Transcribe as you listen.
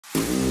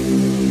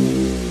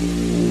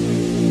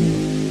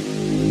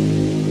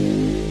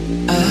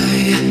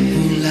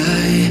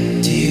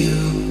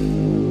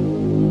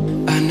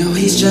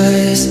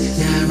just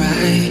not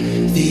right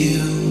for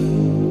you.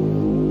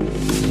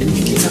 And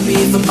you can tell me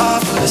if I'm off,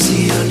 but I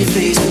see it on your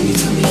face when you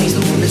tell me he's the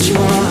one that you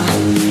want.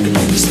 And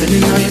when you're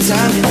spending all your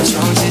time in this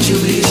wrong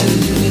situation,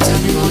 you tell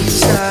me won't you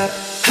stop.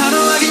 I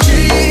know I can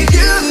treat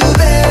you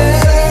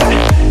better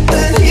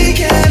than he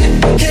can.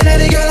 Can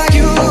any girl like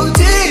you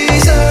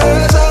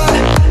deserve a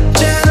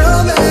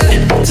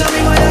gentleman? Tell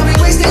me why are we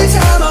wasting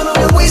time? I know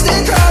you're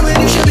wasting crime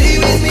when you should be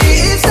with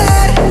me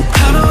instead.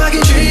 I know I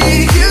can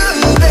treat you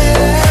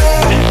better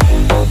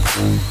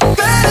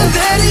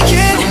than he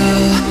can.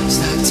 Oh,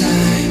 stop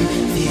time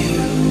for you.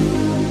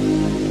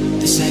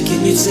 The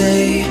second you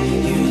say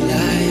you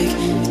like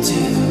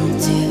to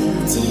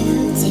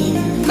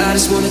I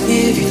just wanna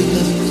give you the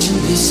love that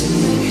you're missing.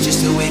 Maybe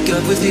just to wake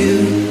up with you.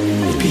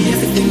 You'd be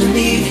everything I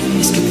need.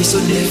 This could be so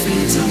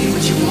different. Tell me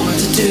what you want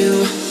to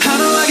do. I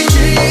know I can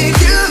treat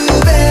you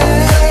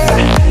better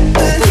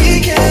than he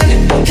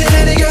can. And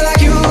any girl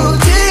like you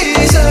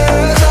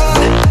deserves a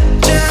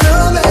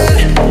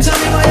gentleman. Tell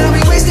me why are we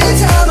wasting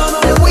time? I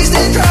know you're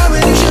wasting crime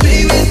when you should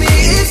be with me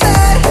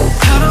instead.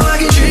 I know I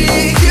can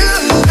treat you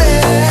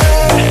better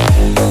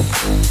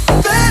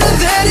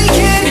than he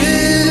can.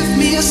 Give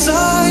me a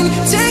sign,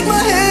 take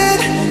my hand,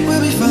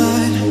 we'll be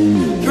fine.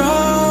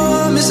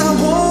 Promise I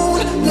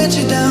won't let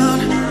you down.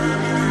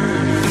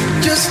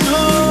 Just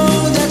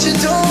know that you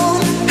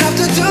don't have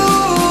to do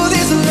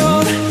this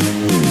alone.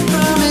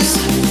 Promise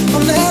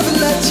I'll never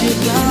let you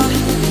down.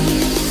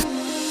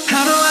 I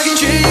know I can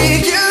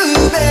treat you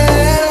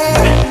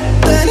better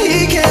than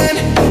he can.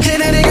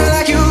 And any girl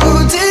like you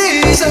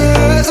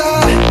deserves a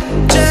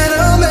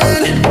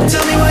gentleman.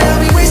 Tell me why are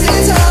we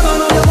wasting time? I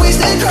know you're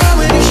wasting crime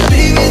when you should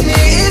be with me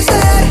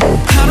instead.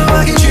 I know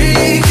I can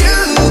treat you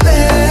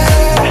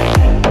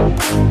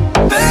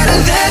better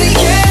than he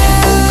can.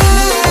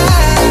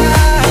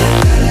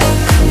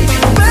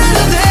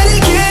 Better than he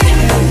can.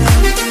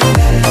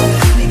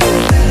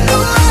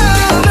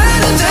 Oh,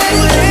 better than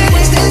he can.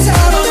 Wasting time, I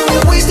know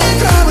you're wasting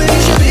crime when you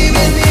should be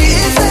with me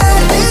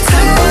instead. I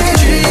know I can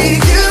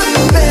treat you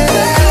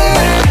better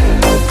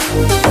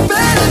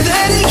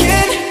than he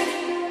can.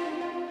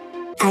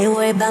 I ain't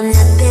worried about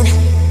nothing.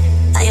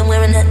 I am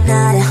wearing a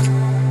nada.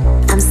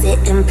 I'm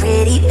sitting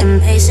pretty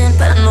impatient,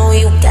 but I know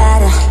you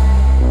gotta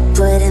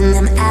put in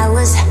them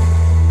hours.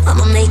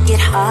 I'ma make it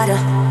harder.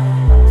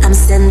 I'm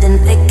sending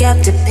pick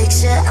after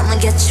picture. I'ma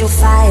get you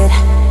fired.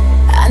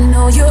 I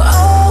know you're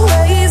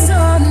always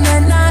on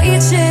that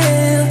night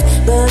shift,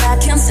 but I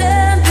can't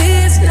stand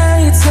these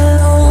nights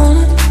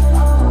alone.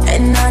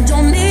 And I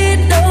don't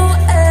need no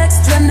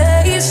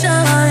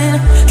explanation,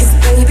 'cause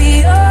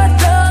baby, you're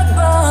the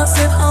boss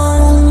at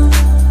home.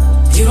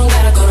 You don't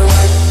gotta go to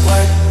work,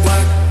 work,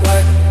 work,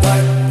 work,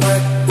 work,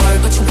 work, work,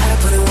 but you gotta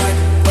put in work,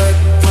 work,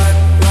 work,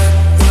 work,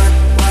 work,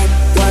 work,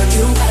 work.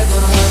 You don't gotta go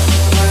to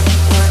work,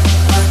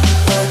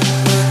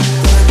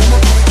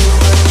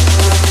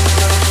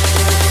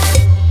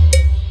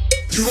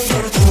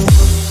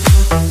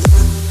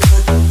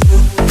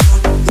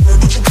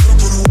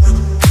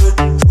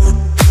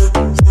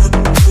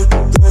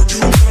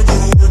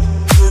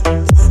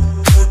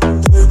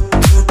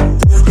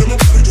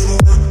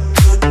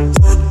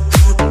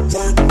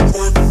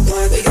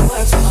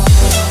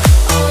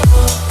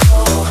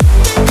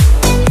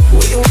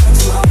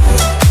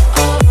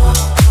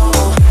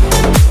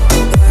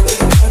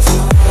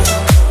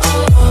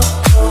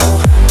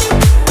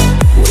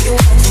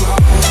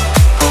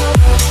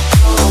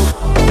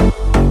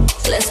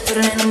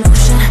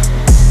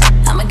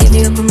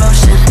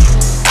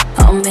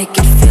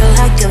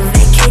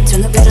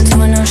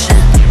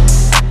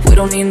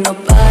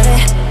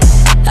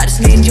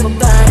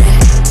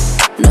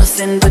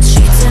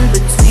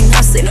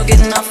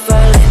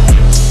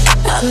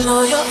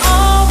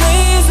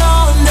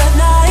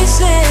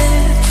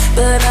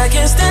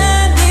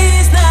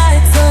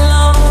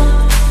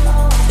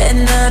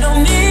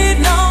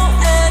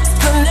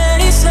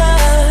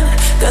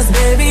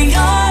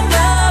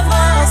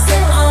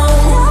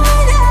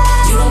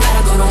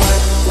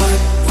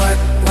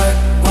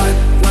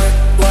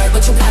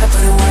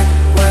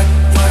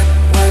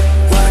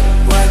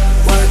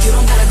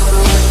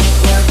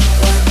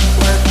 work,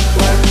 work, work,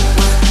 work,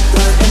 work.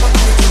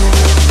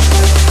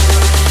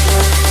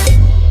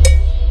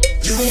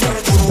 You don't gotta go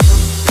to work.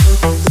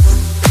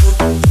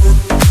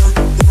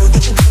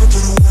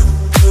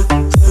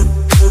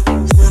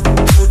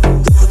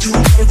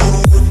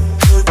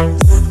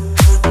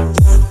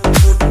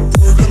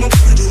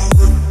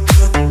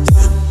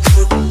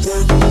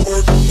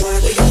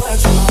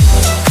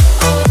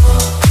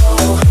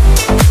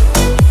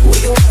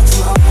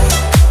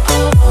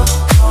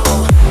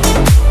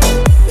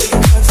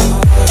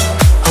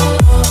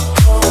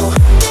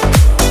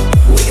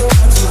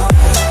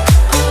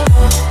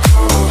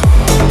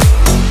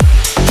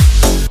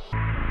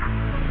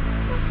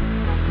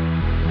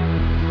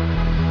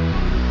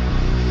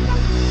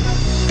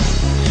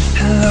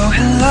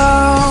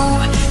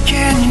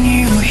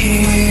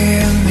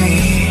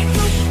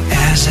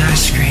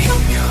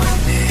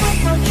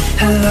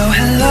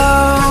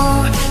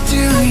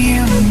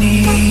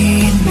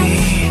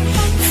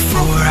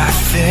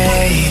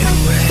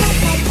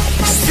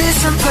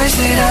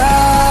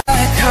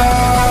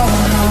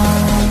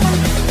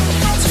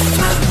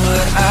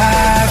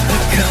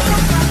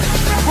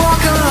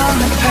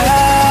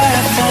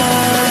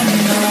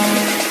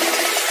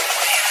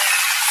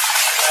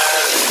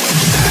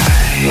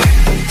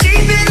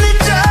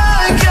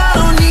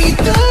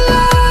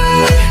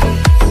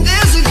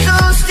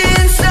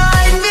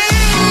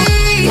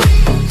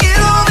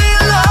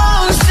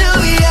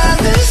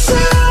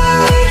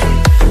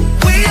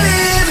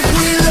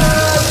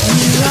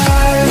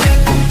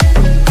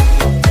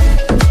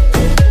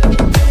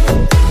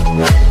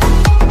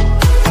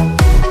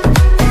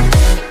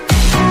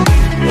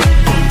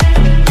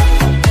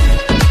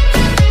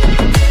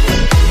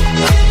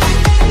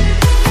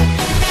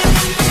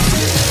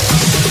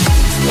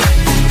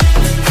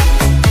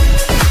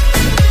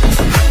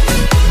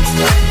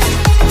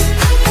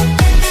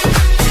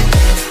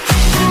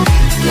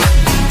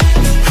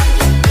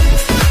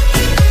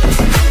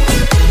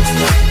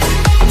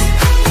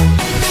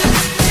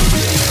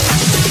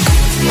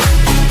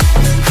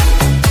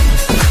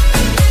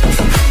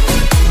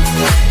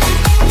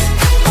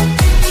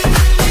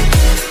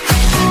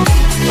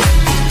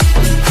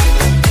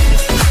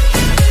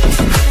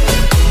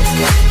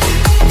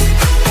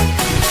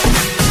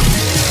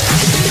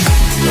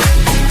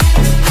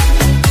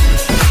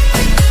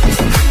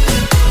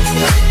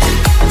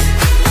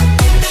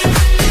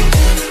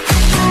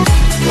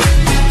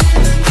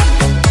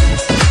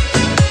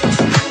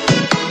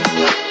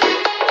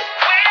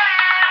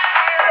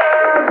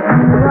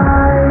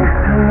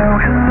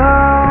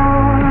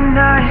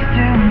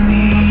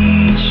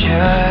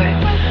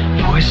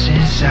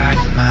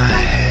 inside my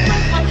head.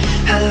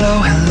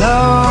 Hello,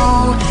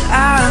 hello,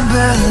 I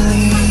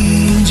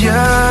believed you.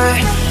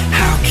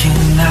 How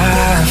can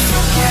I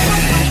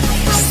forget?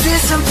 Is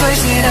this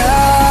someplace that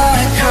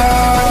I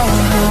call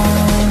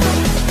home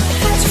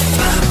to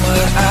find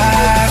what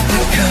I've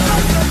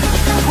become?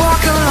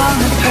 Walk along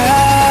the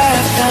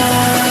path I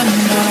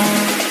know.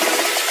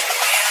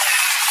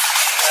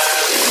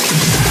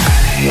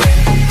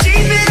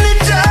 Deep in the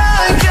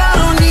dark, I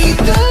don't need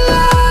the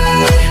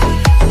light.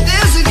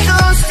 There's a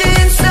ghost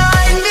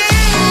inside me.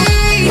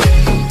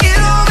 It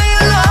all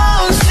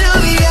belongs to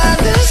the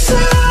other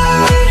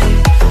side.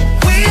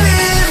 We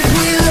live,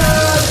 we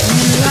love,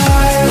 we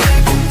live.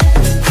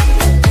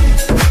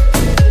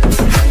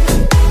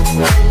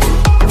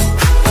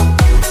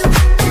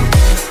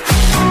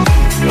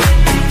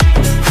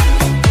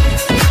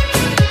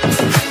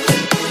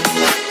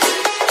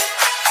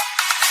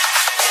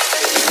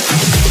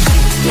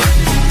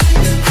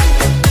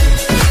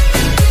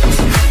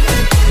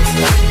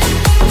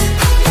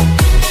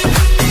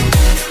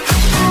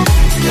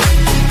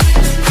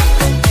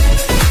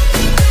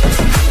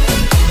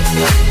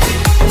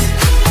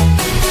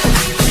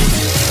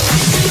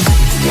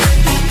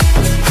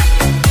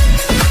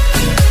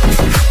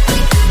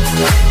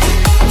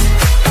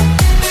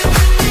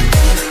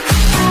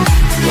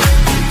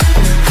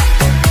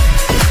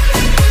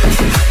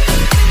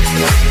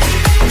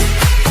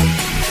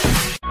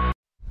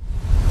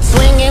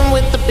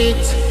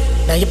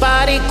 Now your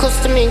body close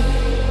to me.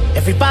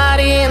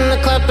 Everybody in the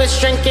club is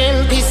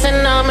drinking peace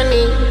and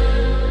harmony.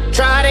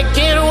 Try to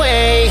get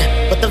away,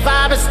 but the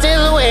vibe is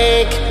still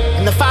awake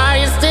and the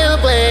fire is still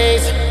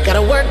ablaze.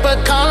 Gotta work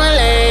but calling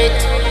late.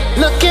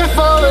 Looking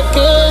for a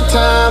good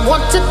time,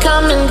 want to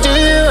come and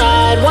do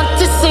right. Want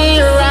to see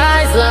your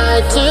eyes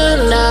light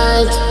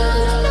tonight.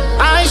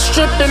 Ice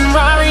dripping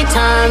Rari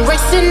time,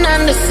 racing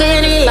under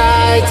city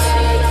lights.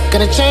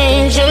 Gonna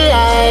change your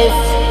life.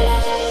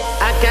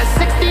 I got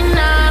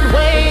 69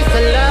 ways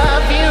to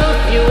love you.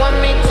 If you want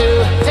me to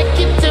take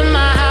you to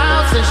my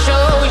house and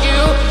show you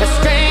a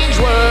strange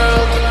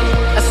world,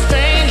 a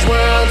strange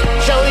world.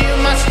 Show you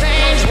my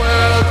strange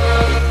world,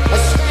 a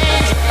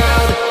strange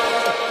world.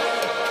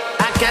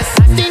 I got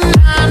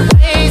 69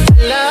 ways to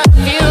love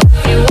you.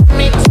 If you want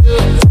me to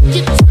take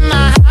you to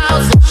my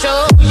house and show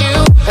you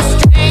a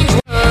strange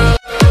world,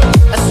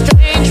 a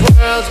strange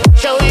world.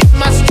 Show you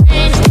my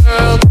strange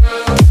world,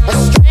 a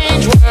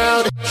strange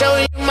world. Show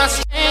you my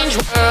strange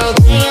world.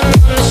 Laying on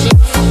the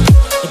sheets,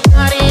 your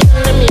body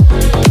under me,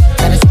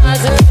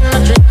 fantasizing in my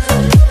dreams.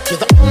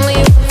 You're the only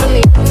one for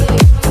me.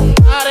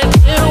 Gotta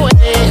get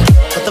away,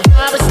 but the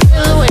vibe is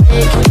still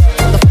awake.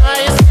 The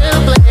fire still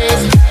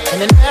blaze, and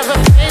it never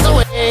fades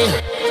away.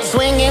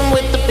 Swinging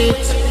with the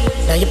beat,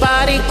 now your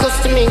body close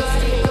to me.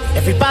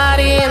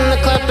 Everybody in the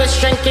club is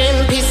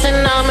drinking peace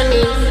and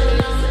harmony.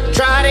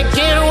 Try to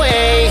get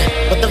away,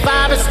 but the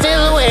vibe is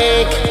still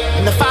awake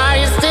and the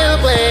fire still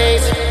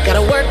blaze.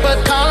 Gotta work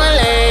but calling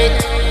late.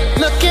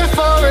 Looking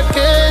for a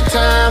good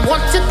time,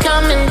 want to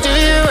come and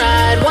do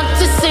right. Want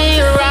to see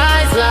your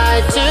eyes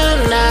light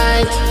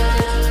tonight.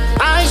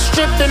 Ice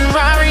dripping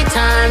Rari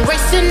time,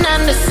 racing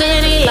under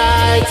city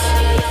lights.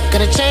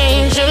 Gonna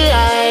change your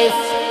life.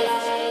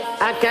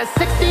 I got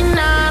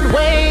 69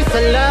 ways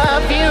to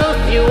love you.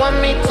 If you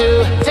want me to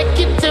take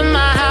you to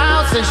my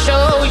house and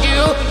show you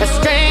a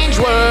strange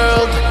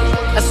world,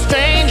 a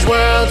strange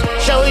world.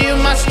 Show you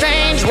my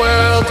strange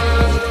world,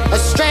 a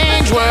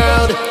strange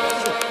world.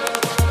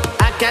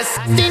 I got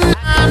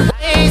 69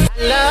 ways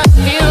to love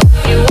you.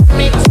 If you want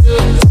me to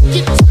take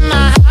you to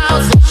my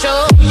house and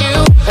show you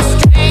a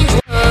strange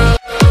world,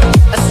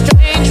 a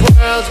strange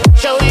world.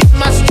 Show you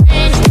my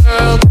strange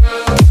world,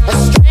 a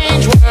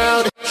strange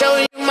world. Show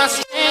you my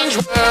strange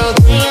world.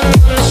 Laying on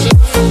the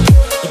sheets,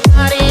 your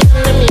body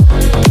under me,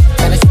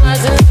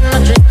 fantasizing in my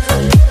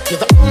dreams.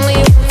 You're the only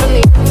one for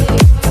me.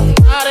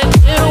 Gotta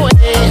get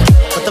away,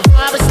 but the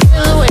vibe is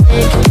still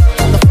awake.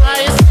 The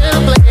fire still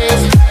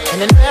blaze, and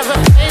it never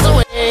fades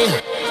away.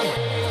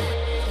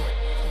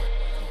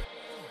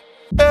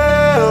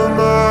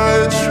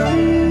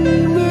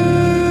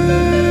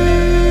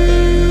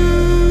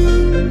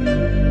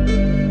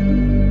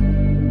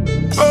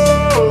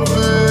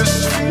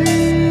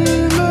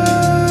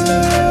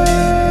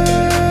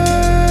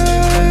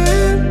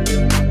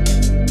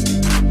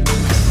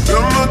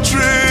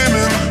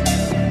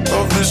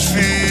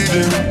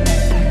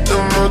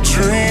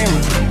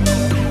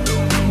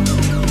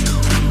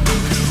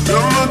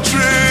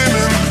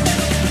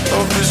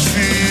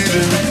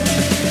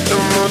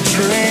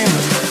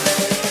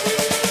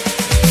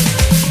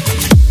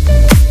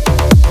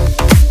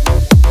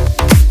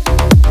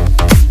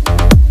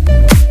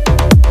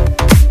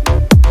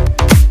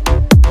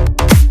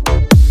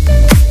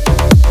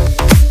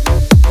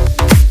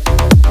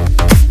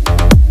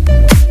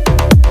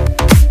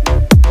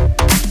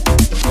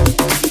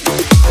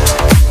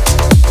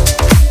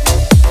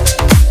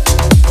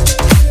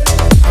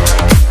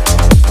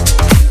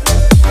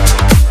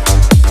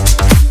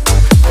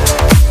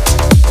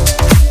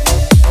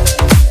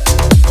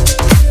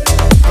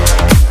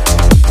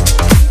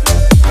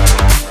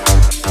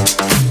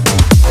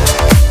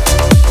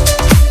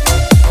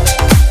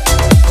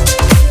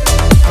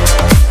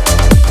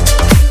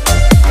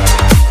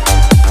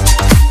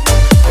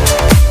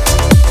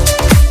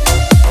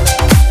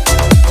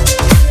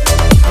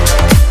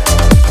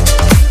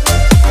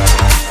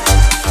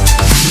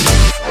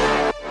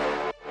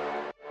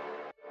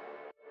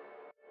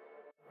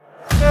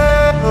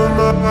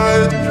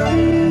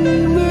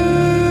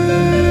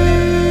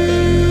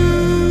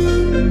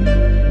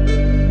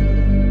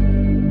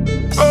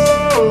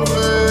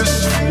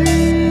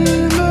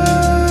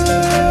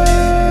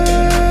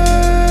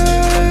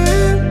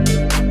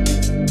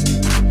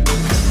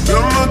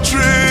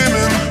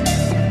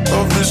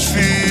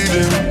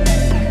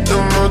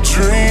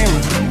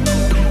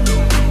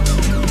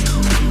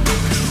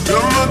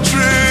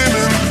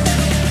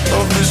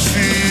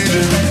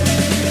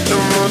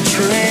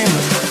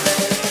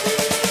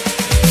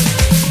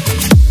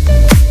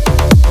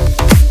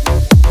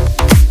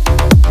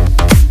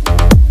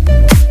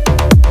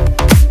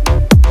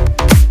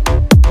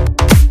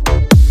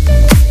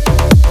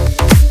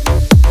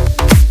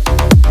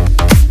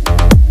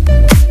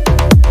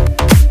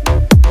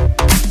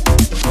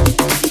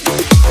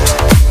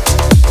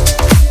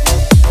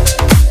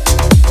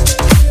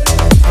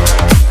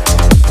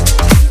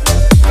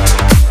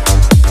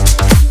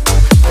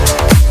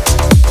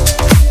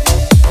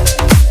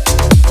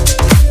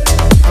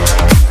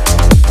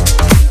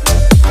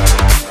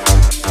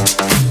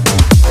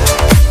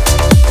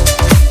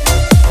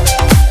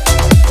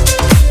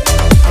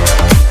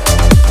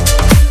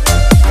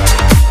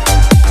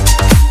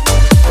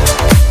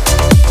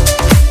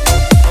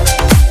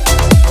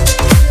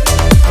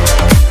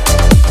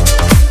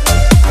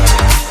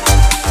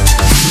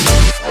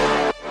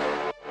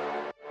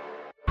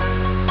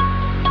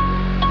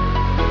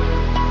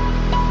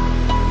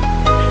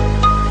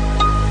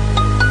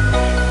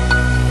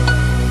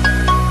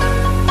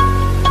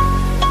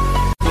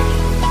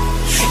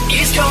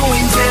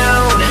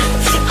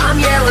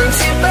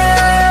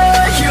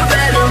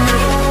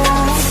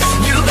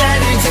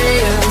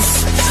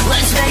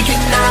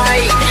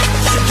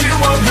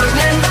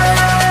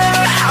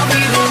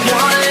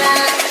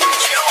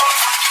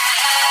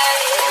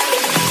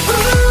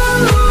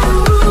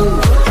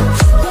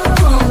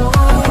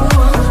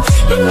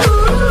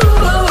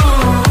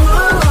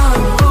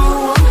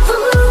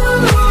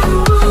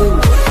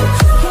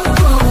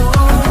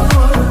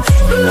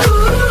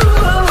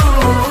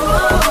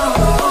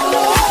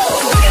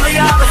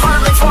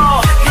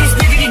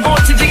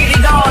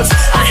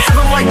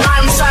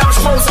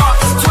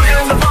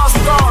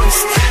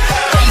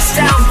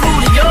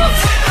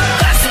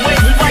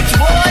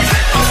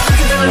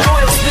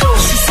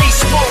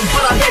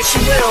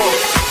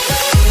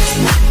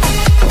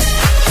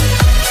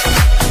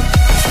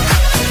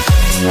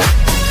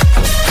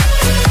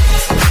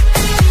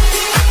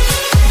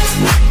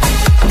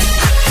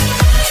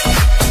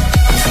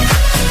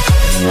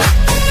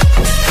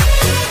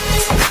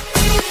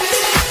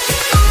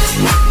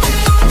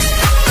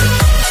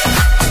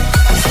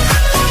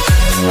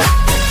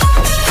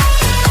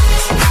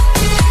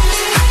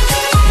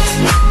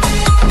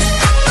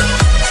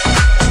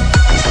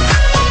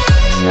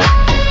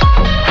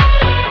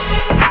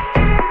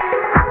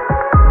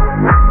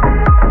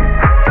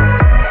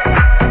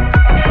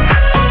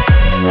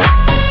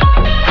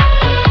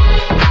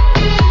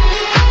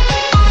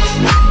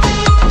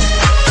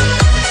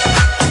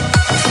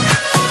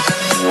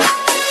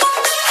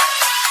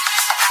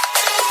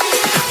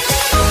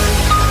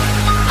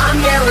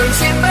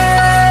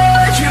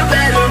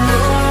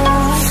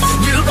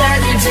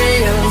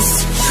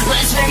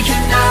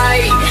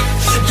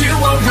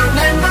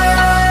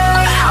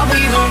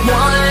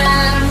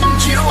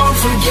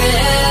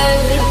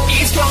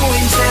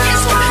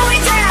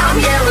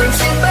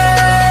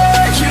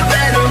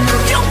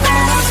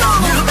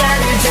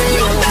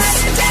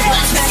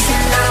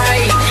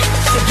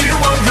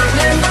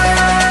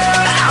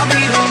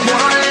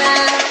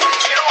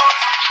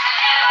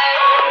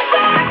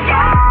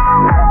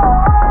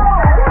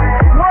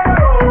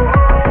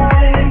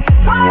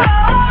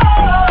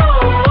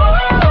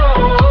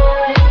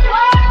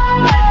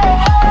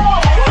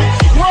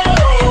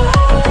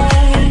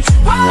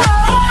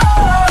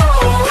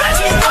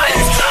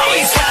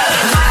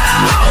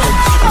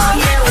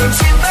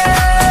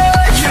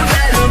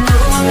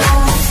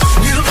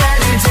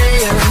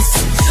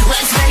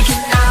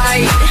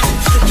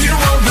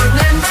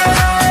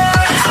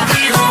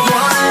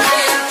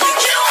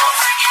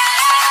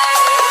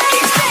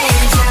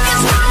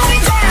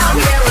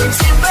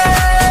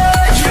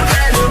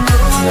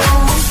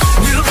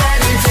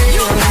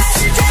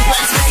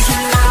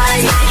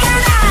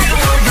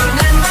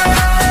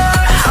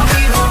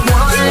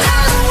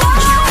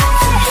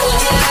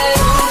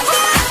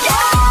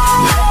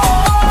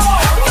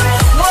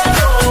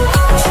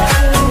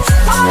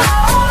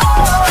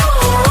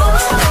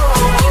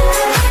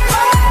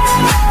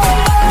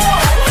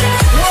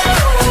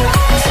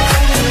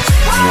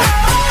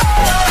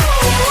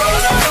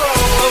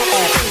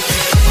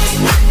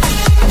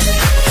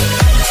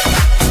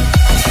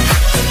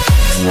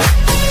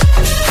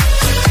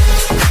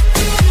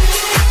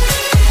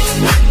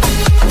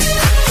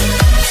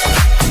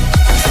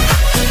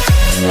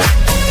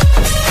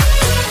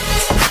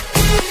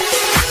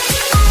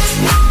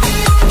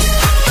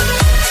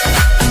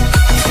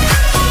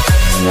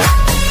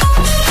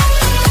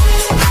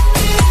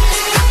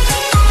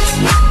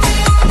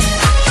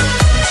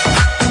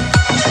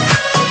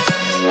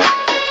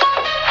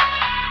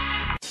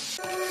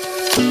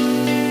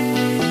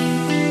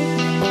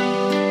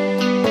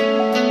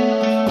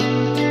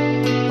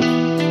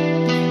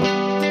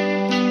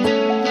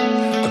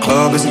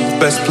 club isn't the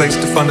best place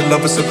to find the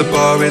lovers, so the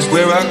bar is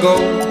where I go.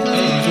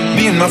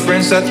 Me and my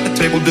friends at the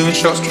table doing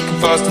shots, drinking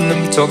fast and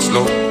then we talk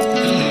slow.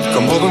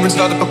 Come over and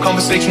start up a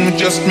conversation with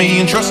just me,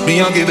 and trust me,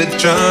 I'll give it a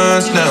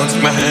chance. Now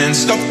take my hand,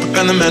 stop,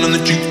 and the man on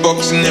the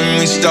jukebox, and then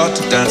we start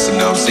to dance. And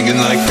now I'm singing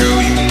like, girl,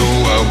 you know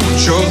I want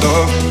your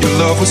love. Your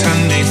love was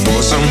handmade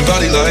for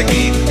somebody like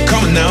me.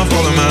 Come on now,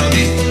 follow my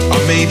lead. I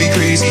may be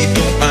crazy,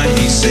 don't mind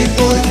me. Say,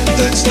 boy,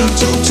 let's not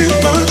talk too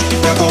much.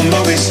 Grab on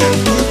my waist and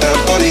put that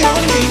body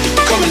on me.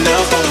 Come on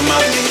now, follow my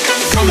lead.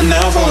 Come on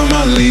now, follow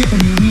my lead.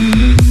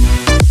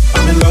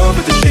 I'm in love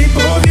with the shape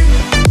of you.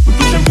 We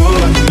push and pull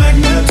like a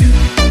magnet do.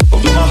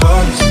 Although my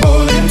heart is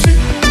falling too.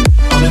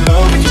 I'm in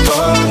love with your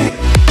body.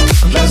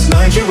 Last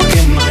night you were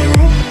in my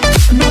room,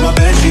 and now my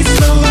bedsheets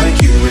smell like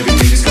you. Every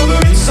day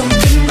discovering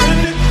something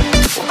brand new.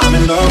 I'm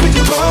in love with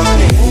your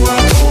body.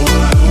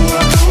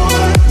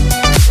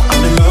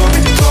 I'm in love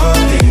with your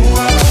body.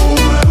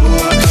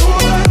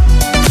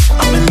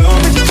 I'm in love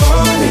with your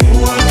body.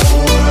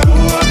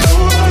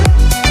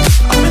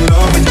 I'm in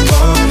love with your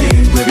body.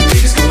 Every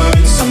day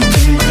discovering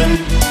something brand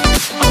new.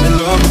 I'm in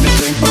love with the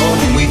shape of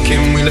you.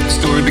 Weekend, we let the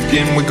story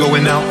begin. We're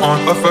going out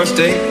on our first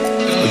date.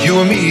 You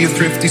and me are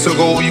thrifty, so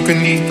go all you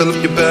can eat. Fill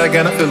up your bag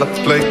and I fill up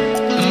the plate.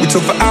 We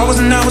talk for hours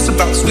and hours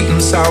about sweet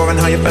and sour and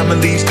how your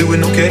family's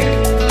doing okay.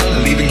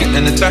 And leaving, getting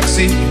in a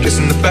taxi,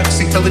 kissing the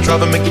backseat, tell the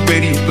driver make the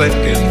radio play.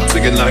 And I'm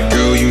thinking like,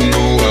 girl, you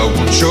know I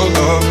want your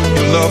love.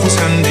 Your love was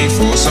handmade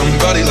for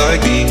somebody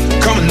like me.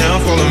 Come on now,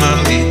 follow my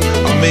lead.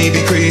 I may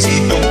be crazy,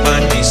 don't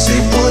mind me. Say,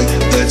 boy,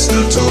 let's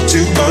not talk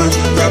too much.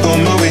 Grab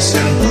on my waist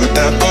and put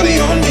that body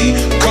on me.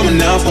 Come on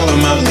now, follow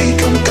my lead.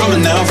 Come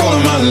on now, follow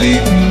my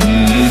lead.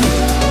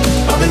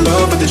 I'm in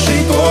love with the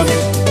shape of you.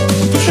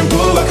 We push and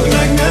pull like a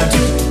magnet do.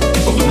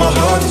 Although my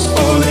heart is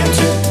falling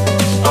too.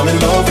 I'm in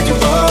love with your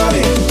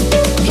body.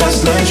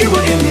 Last night you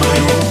were in my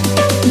room,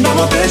 now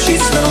my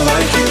bedsheets smell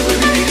like you.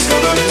 Every day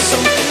discovering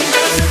something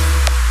brand new.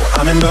 Well,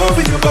 I'm in love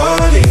with your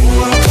body.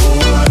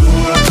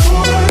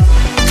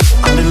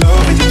 I'm in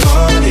love with your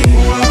body.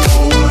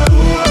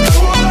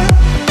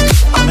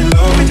 I'm in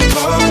love with your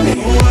body.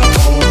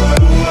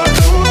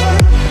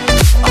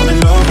 I'm in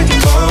love with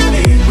your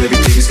body. Every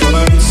day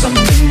discovering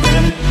something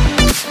brand new.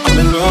 I'm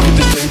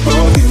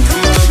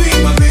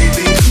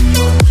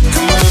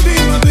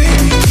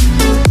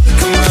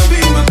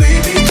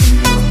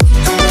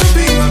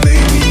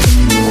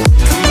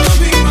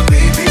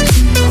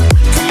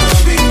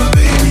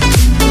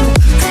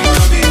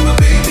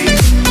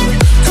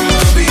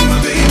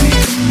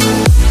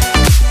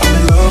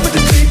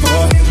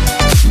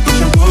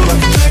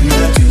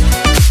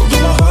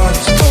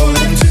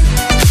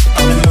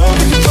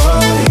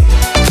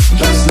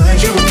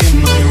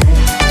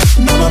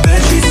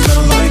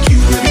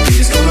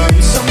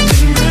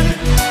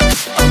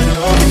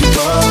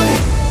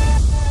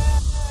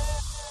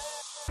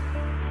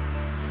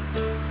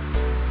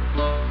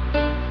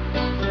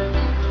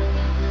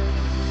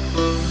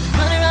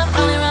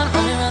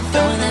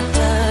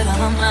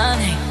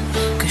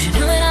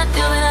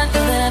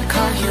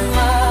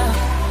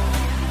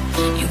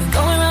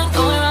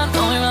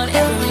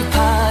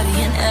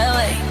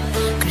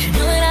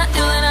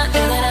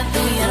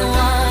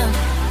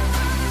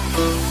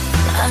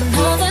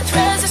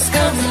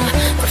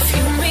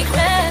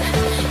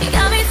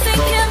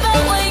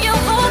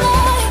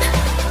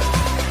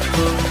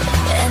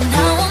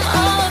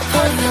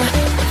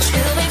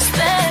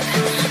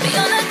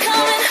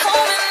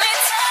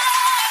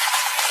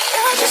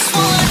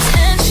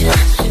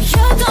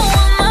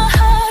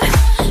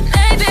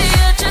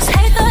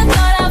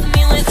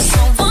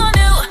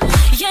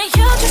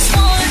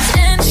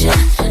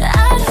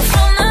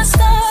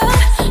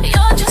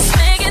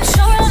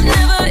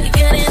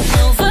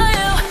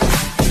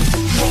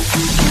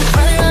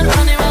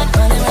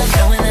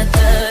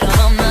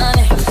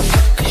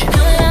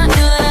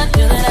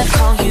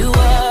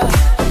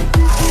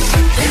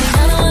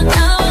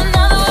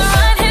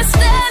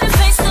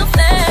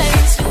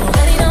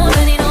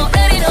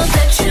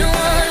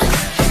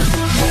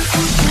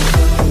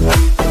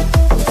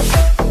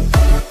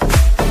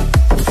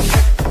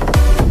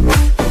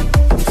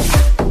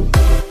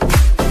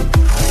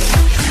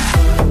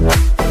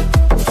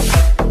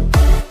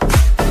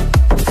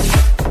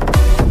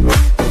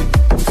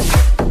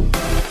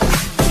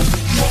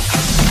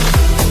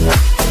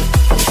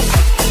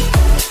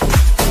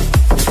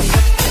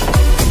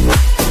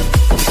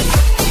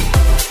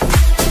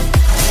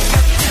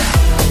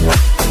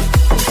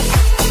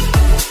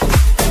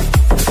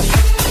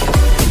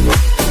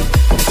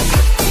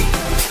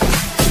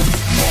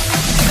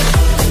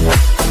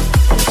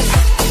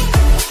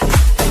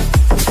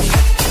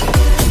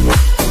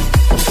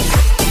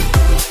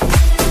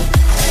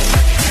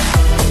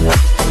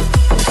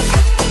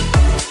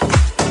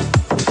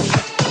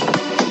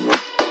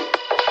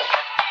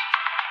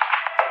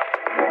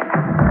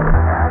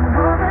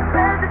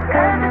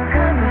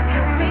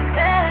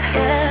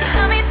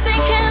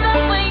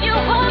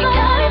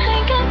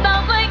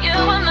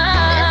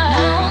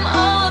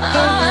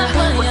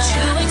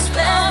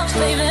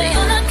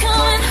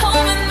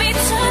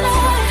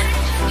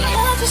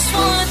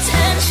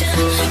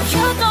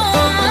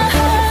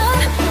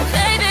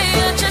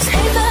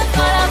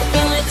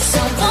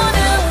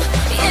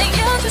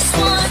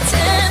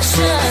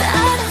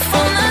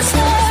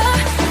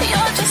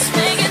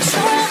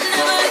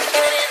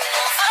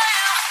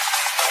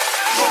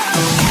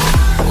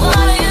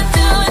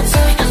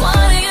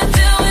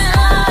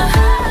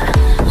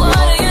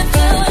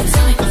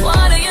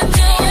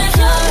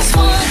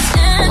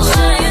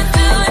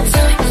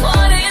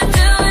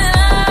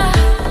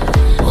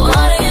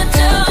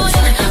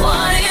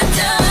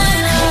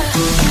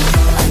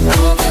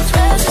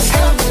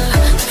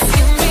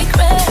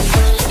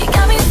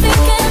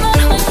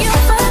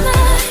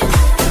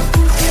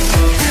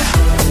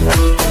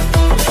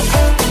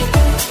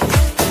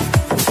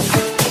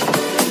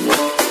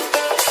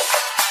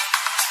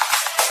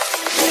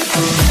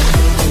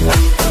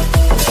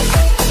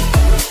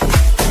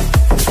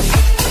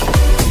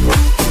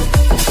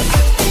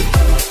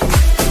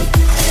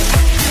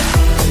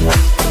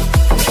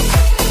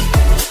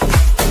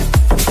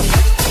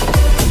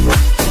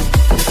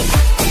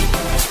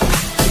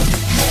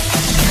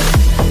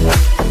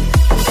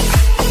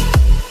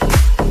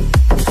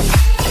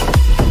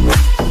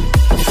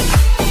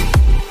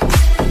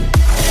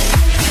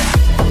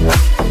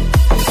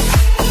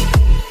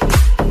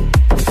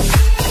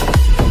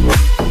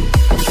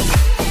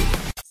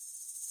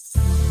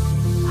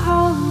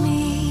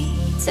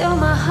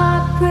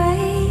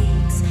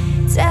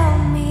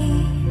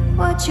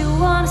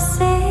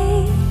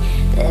say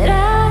that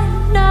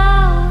I'm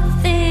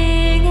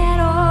nothing at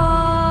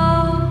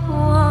all.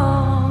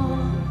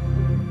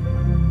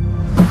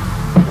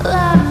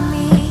 Love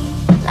me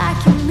like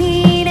you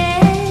mean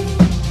it,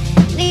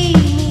 need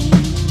me,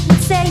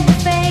 say you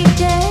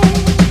faked it.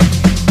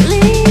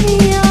 Leave me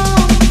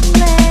on,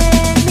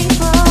 let me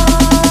fall.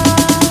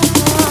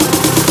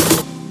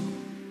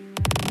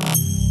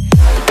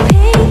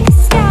 Pink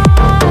sky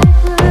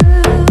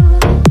blue,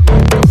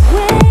 the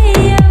way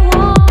I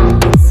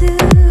want to.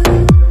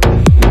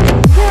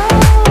 Go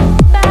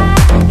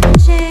back and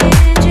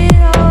change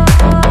it all,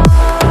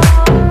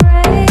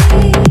 right?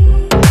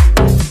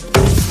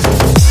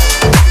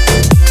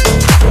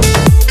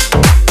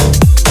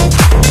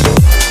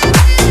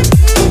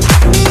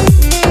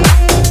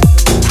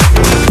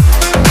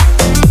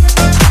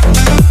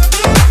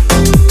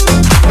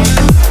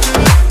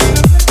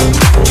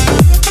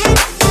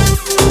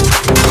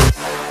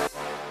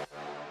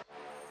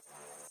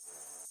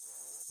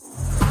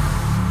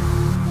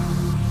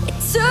 It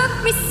took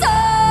me so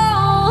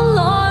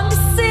long to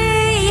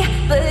see,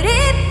 but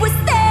it was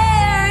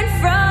there in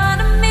front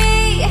of me.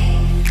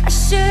 I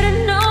should have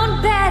known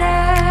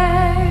better.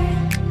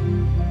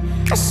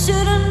 I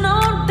should have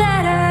known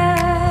better.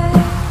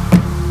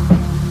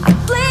 I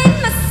blame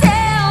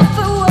myself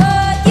for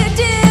what you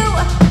do.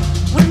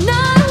 When I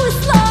was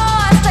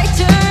lost, I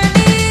turned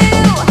to you.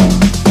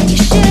 You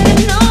should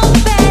have known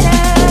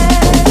better.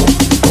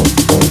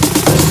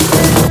 You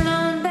should have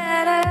known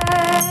better.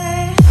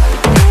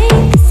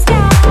 Pink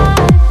sky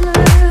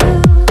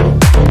blue,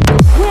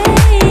 way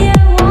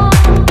I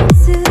want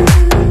to.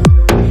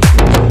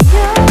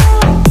 Go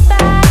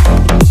back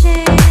and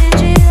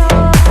change it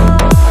all,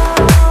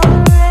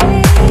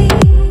 right?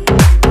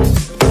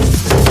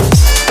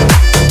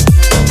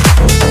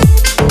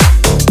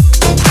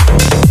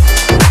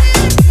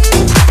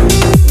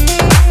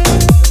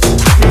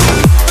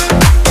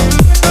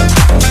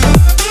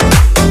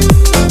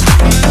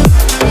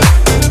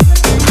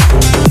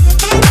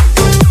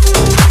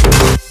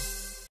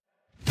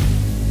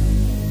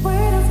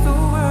 Weight of the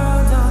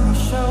world on your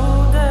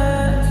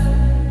shoulders.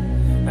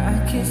 I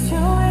kiss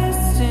your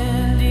waist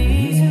and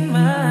ease in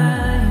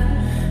mine.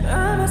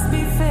 I must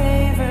be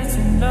favored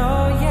to know,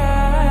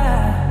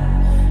 yeah.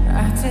 I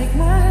take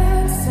my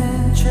hands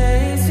and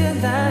trace your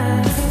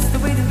lines. It's the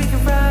way that we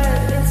can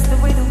ride. It's the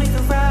way that we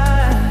can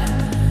ride.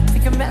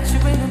 Think I met you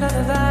in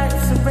another life,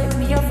 so break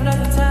me up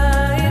another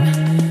time.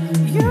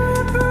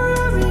 You're a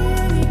Ferrari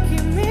and you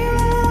keep me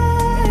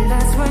right. And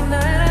that's why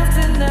night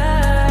after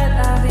night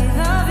I'll be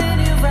loving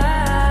you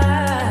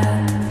right.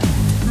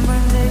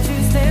 Monday,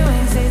 Tuesday,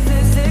 Wednesday,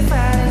 Thursday,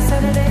 Friday,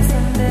 Saturday,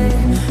 Sunday.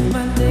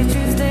 Monday,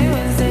 Tuesday,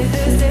 Wednesday,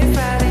 Thursday,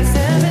 Friday,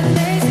 7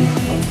 days a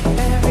week.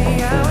 Every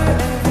hour,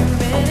 every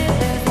minute,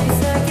 every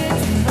second.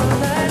 You know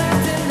night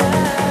after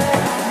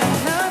night I'll be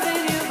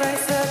loving you right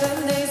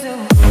 7 days a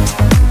week.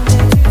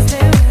 Monday,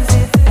 Tuesday,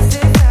 Wednesday,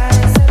 Thursday,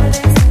 Friday,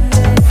 Saturday,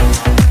 Sunday.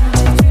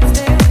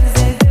 Monday, Tuesday,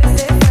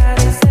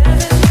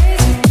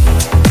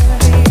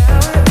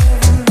 Wednesday,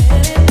 Thursday,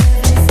 Friday,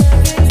 7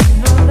 days a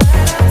week.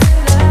 Every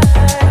hour,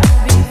 every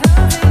minute,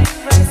 every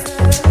second.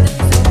 You know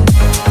night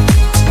after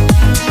night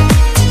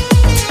I'll be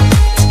loving you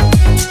right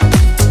 7 days a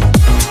week.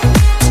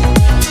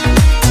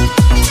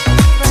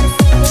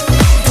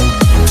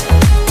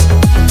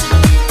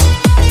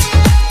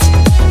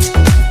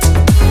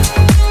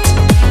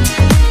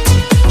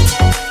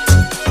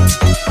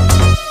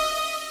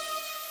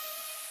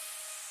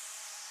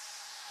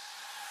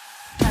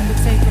 Time to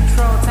take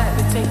control, time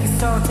to take your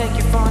soul, take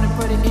your phone and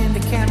put it in the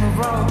camera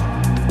roll.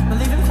 I'm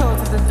leaving close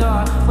at the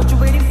door. What you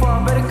waiting for?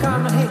 Better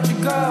come and hit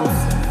your goals.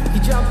 You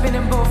jump in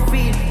both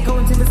feet,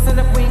 going to the sun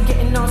up, we ain't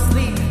getting no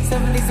sleep.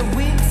 7 days a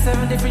week,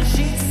 7 different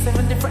sheets,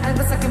 7 different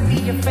angles. I can be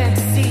your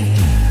fantasy.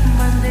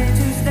 Monday,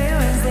 Tuesday,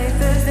 Wednesday,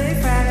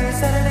 Thursday, Friday,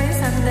 Saturday,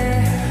 Sunday.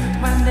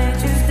 Monday,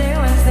 Tuesday,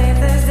 Wednesday,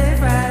 Thursday,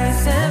 Friday,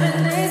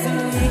 7 days a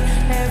week.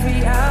 Every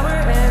hour,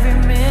 every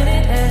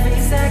minute, every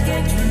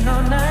second. You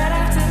know night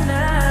after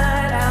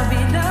night I'll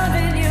be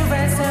loving you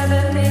right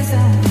 7 days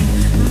a week.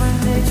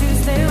 Monday,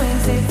 Tuesday,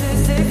 Wednesday,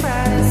 Thursday,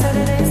 Friday,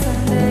 Saturday,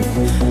 Sunday.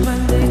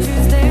 Monday,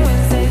 Tuesday,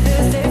 Wednesday,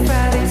 Thursday,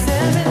 Friday,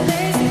 7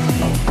 days a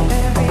week.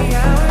 Every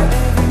hour,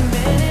 every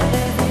minute,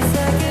 every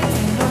second.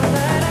 You know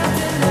night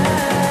after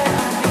night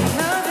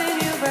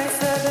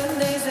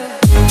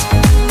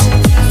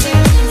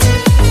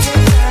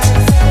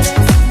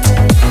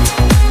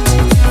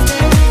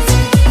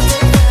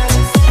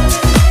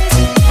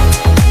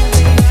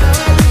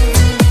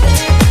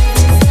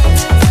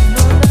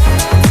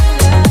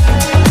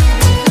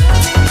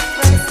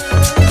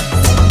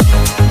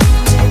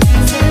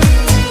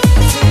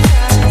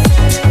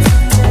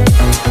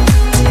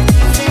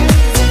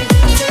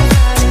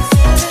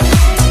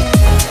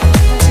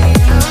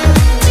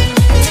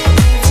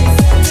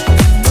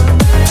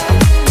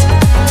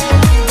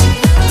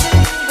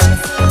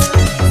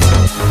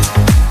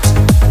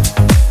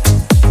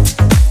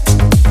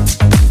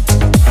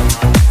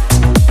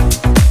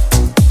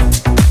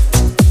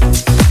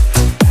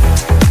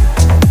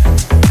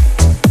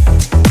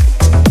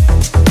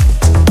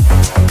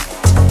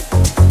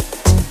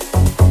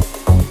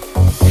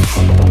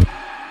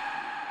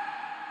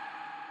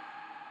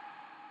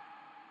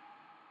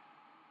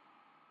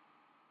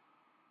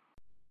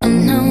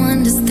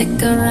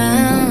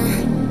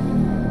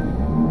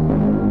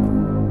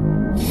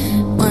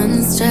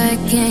try,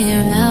 can't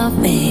hear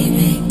out,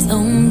 baby.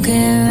 Don't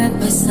care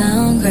if I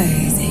sound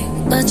crazy,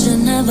 but you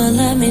never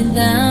let me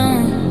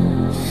down.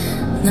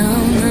 No,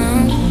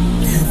 no,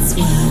 that's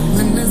why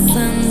when the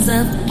sun's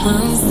up,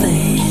 I'm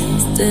staying,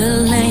 still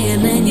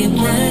laying in your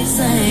bed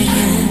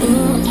saying,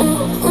 ooh,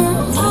 ooh,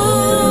 ooh,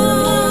 ooh.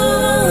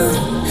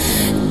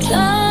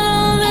 Got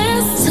all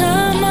this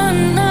time on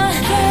my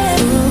head.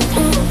 Ooh,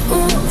 ooh,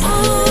 ooh,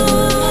 ooh.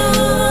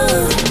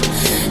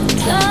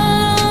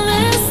 Got all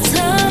this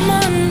time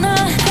on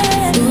my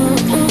head. Ooh,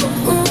 ooh,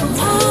 ooh,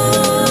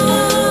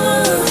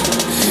 ooh.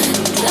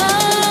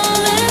 Got all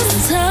this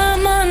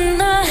time on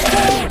my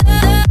head.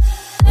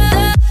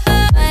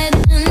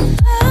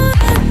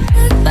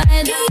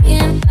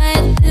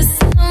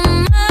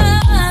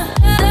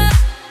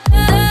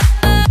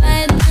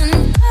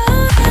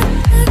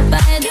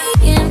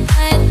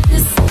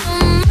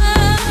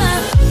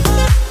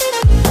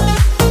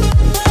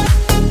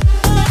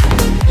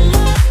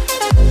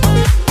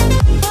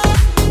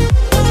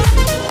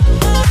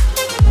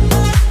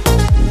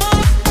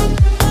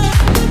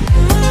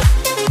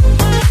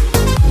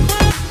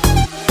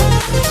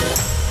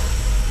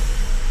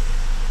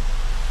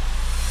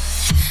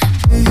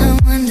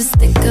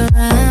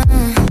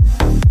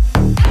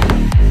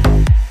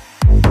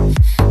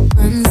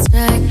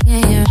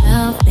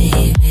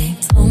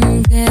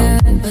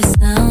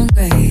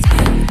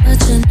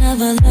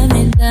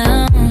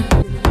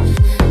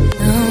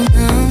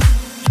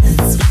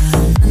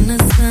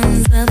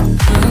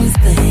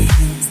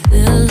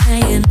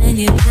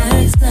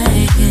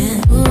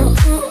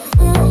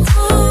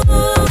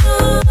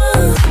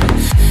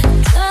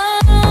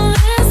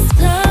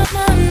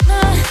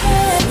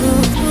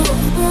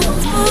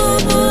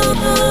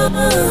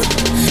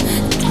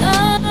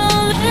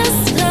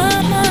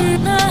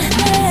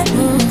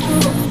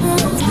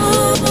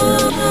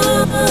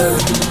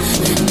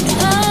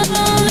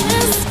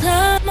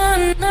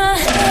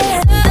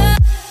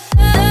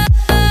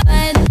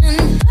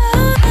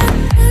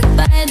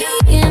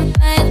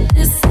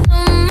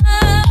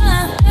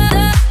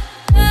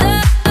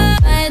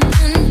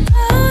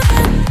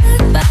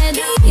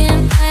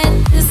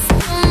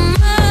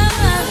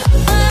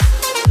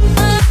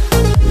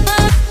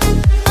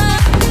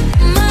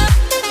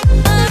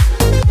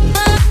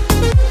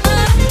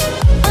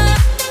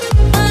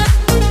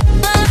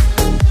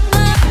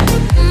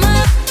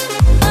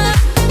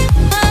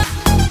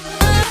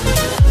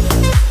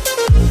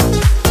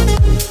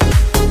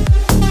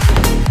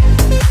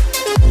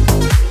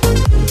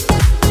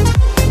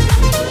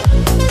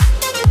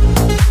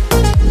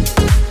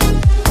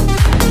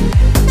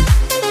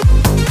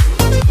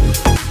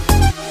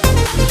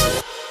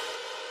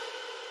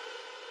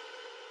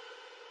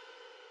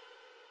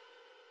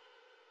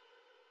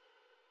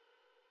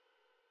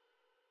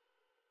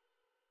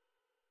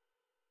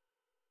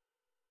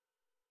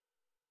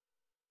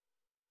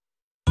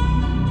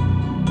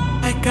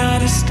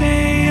 Gotta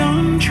stay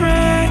on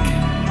track.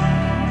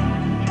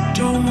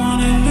 Don't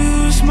wanna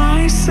lose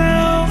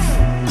myself.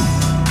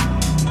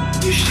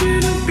 You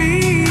shouldn't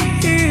be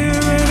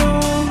here at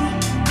all.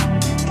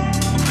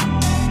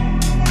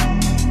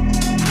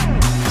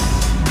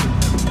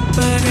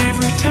 But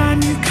every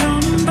time you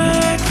come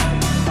back,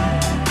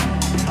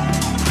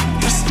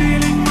 you're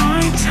stealing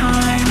my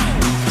time.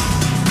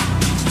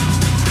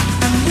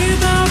 And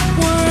without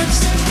words,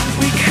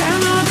 we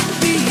cannot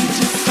be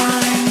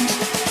defined.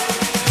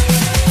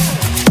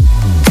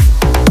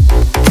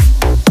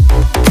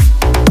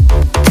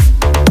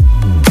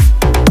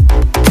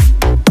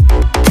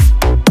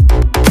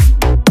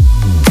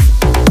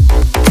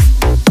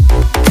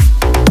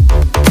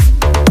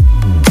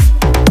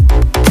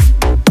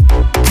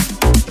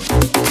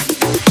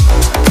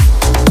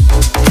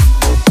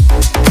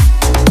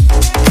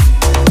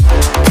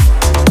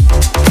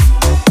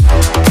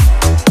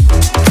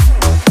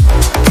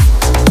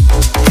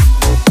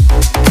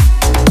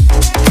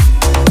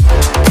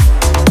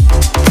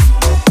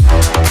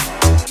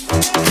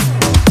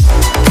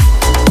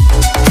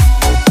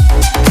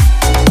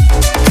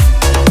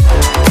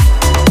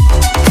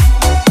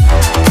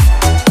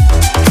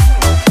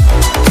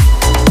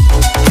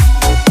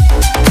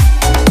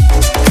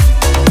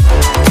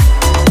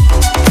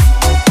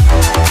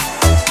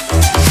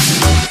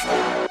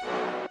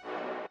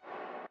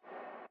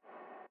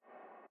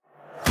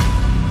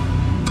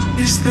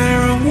 Is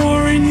there a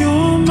war in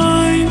your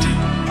mind?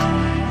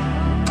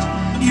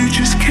 You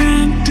just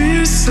can't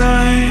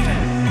decide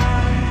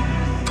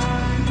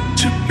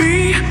to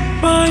be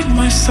by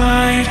my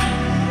side.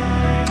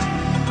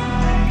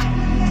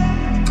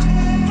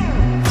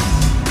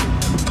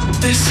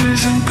 This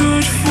isn't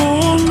good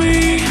for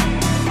me.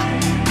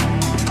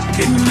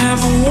 It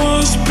never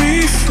was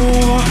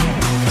before.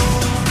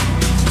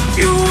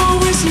 You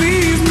always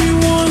leave me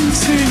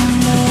wanting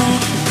more.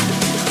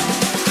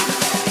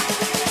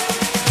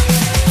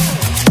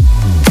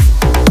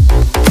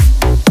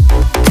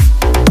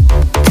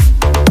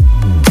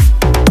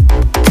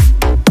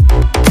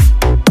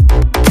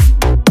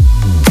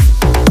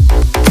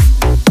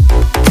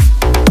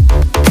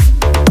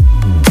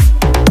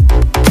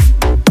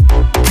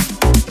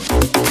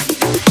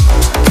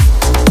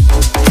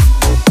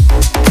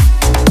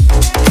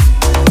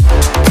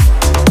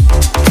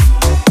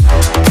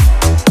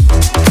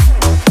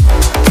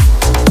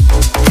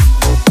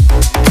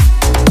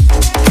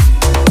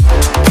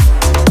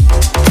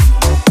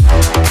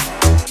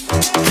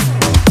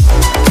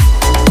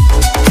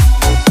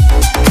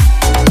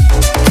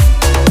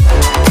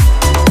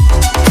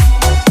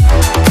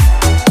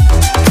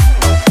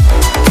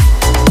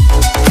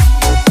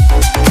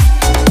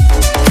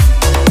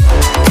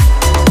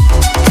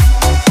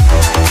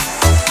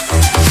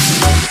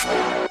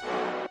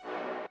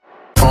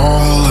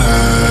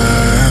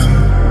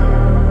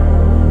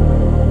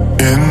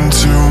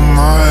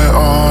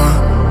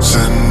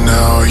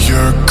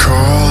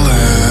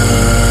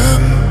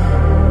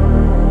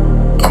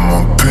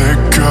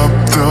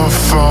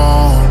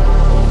 phone.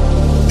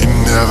 You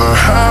never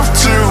have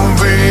to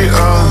be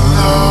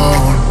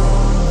alone,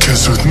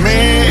 'cause with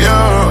me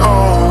you're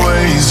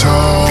always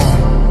home.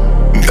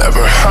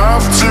 Never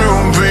have to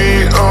be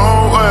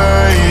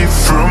away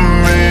from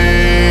me,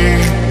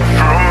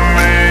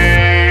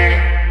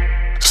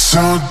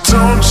 So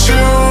don't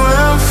you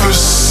ever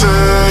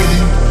say,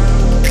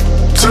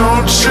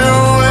 don't you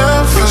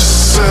ever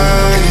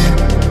say,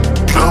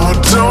 no,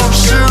 don't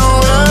you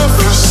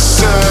ever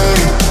say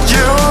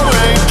you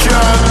ain't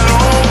got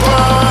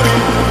nobody.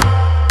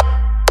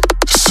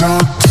 So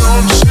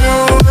don't you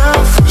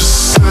ever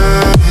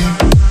say,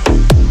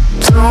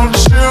 don't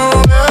you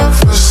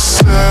ever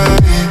say,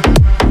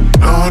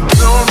 no,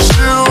 don't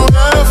you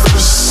ever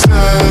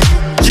say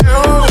you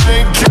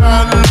ain't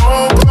got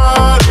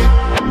nobody.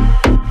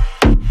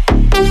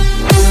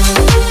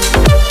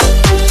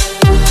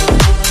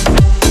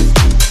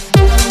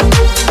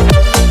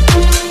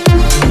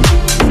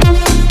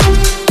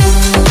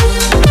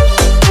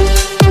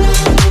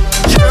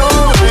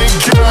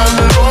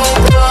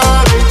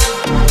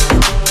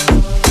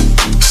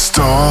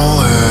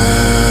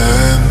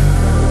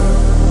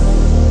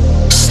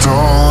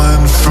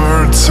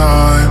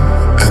 Time,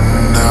 and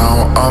now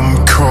I'm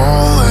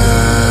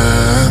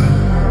calling.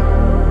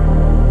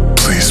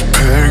 Please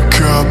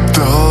pick up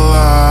the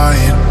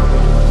line.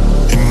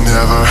 You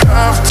never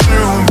have to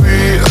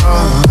be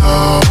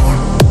alone,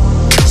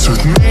 'cause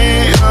with me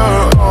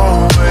you're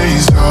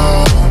always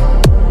home.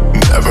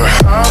 Never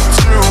have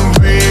to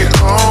be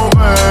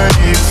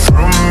away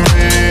from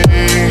me,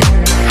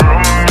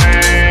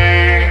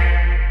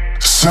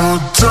 So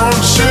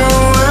don't you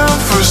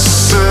ever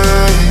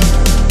say,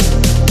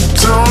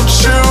 don't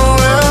you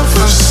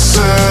ever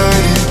say,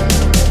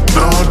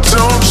 no,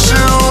 don't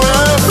you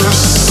ever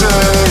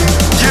say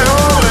you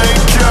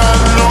ain't got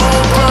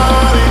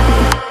nobody.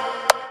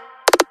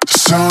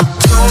 So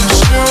don't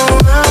you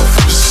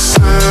ever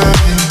say,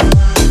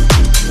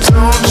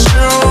 don't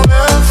you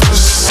ever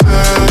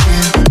say,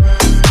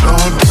 no,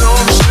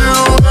 don't you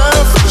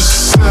ever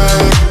say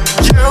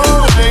you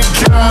ain't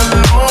got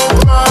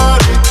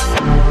nobody.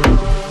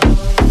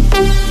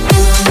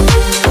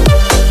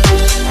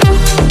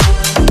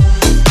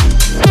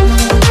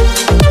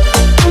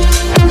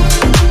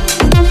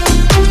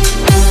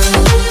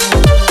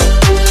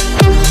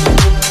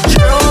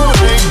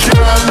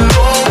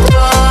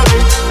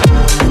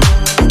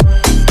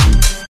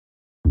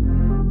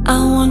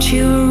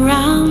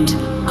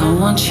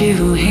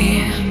 You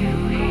here,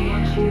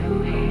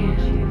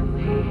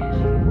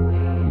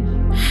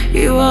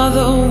 you are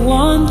the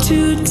one to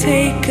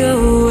take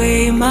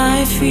away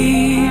my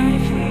fear.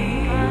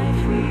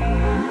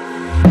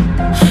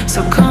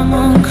 So come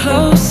on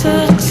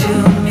closer to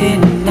me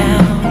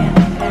now,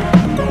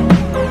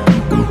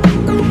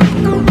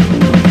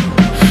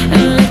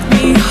 and let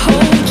me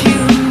hold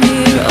you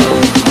near,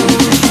 oh,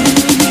 hold you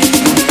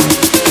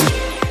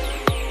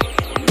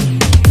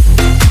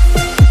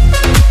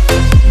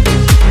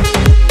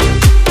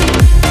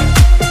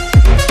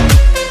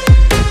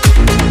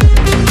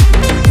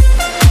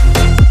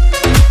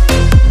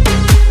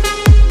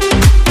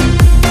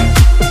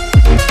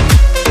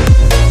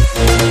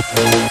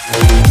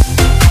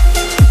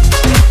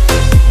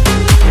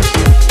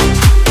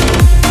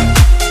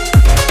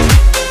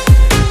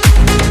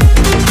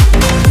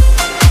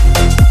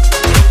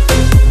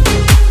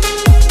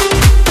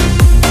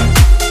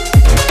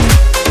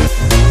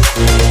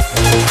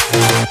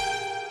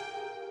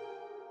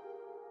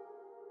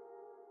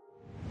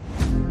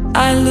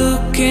I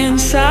look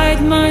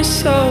inside my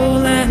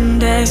soul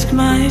and ask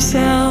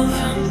myself,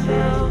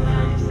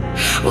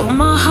 will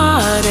my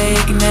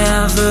heartache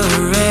never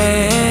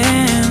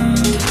end?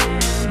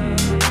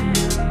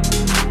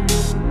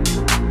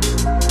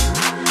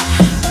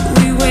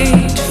 We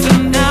wait for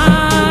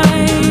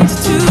night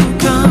to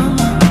come.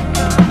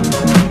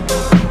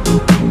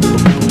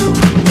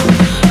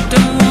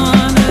 Don't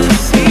wanna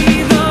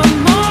see the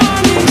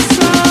morning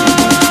sun.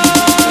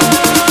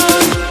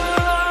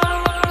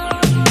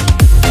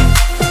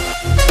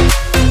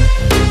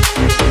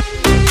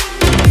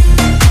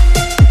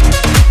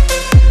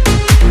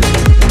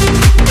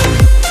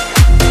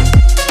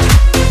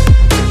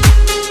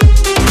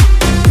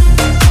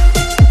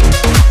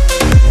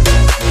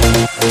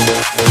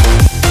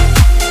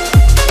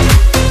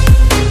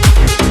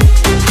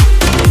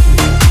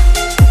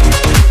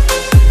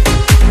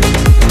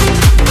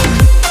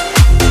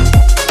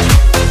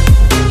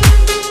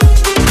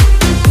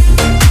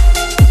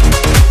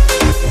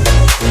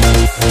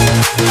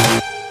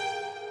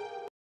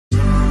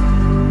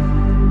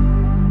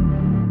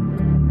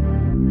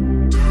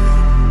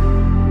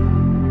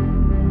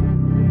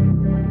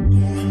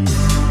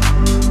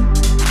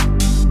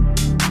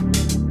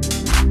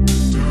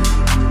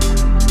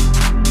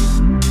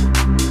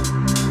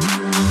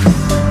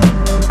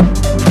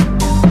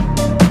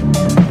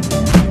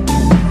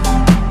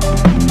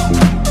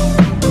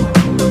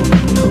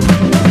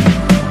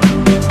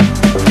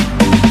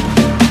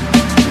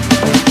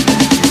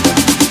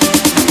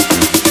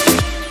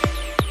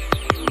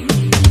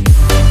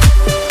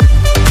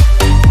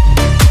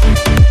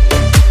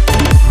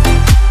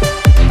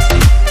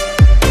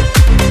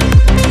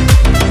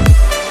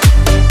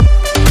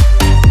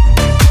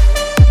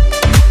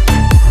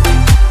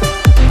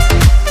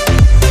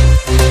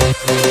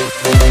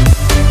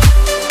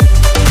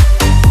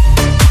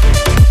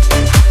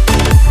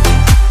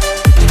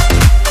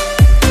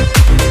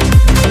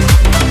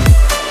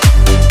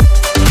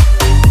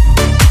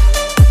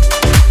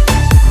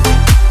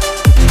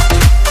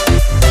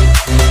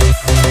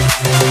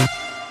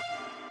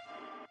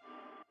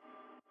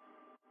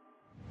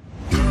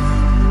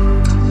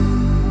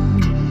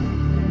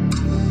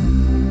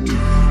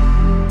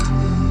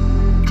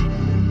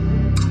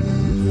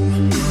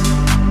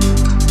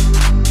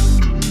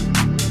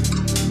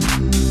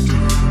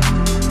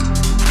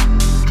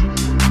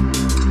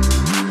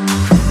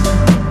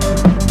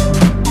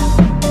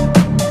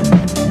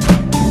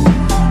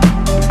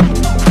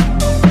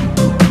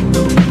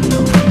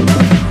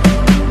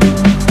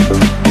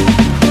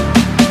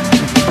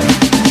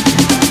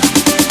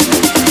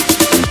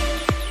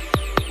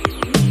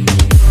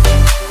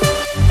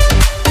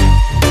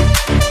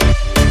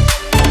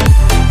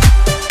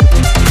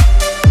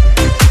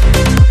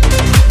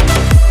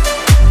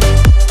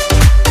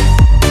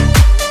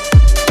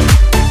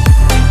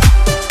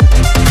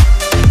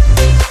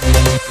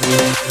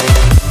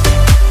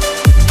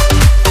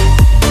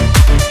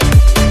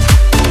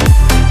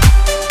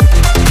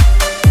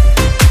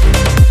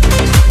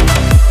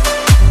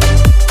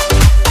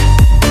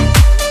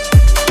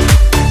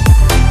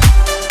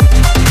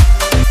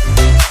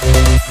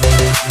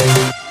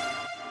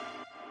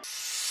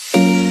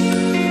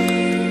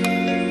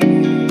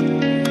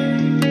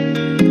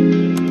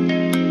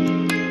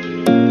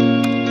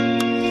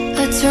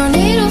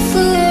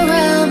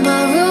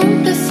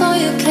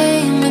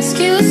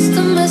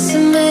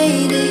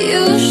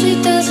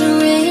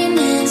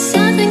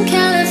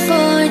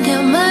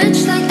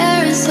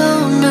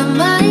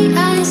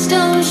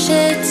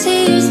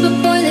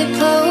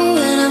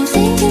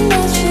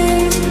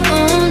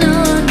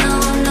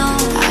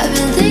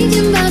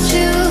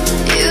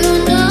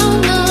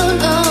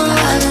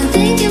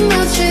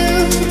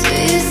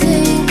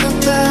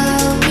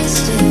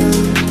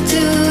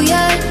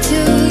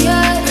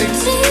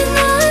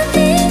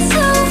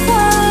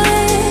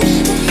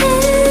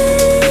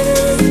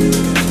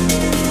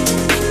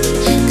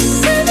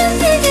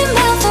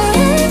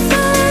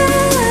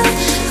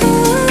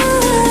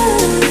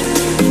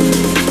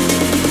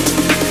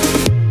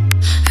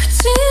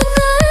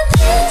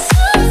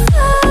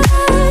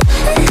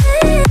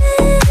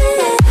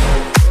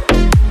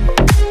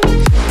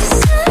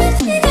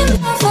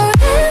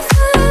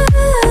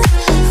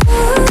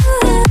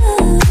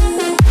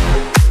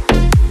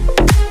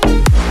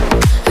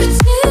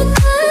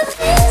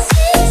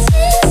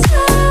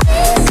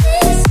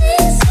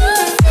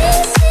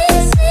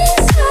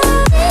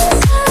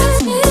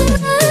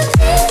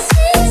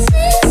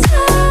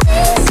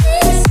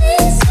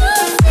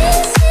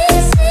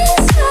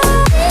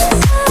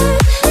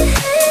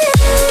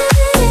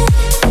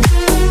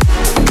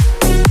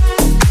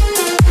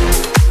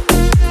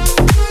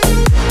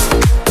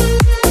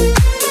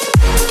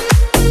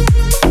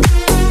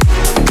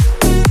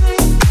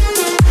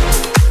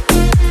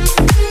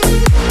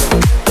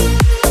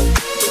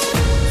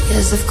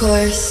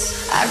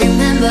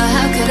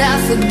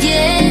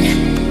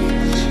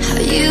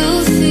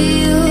 you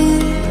feel.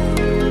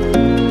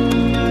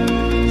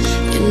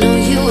 You know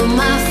you were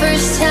my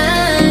first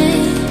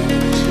time,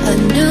 a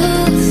new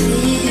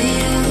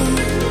feel.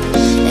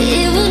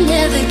 It will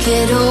never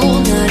get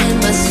old, not in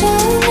my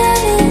soul, not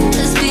in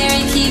the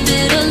spirit, keep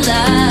it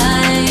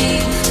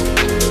alive.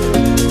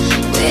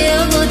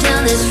 We'll go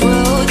down this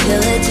road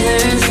till it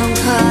turns from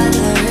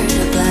color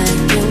to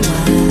black and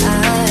white.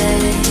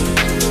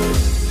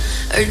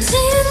 Or do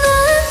you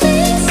not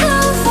think so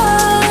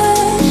far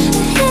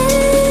ahead?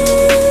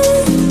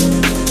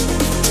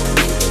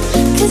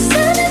 'Cause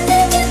I've been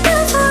thinking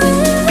about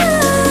forever.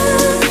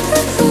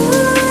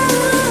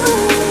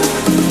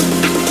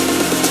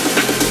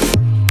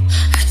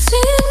 Or do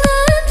you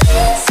not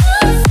think so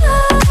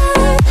far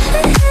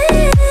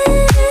ahead?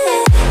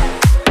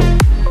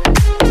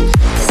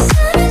 'Cause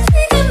I've been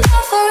thinking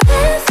about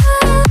forever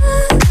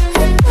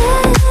and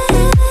ever.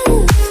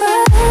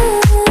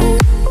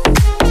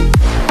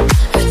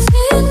 Or do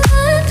you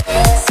not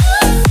think so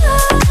far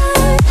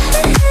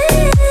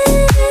ahead?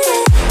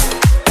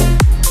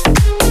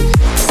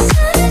 'Cause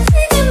I've been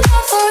thinking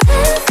about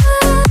forever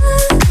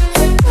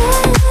and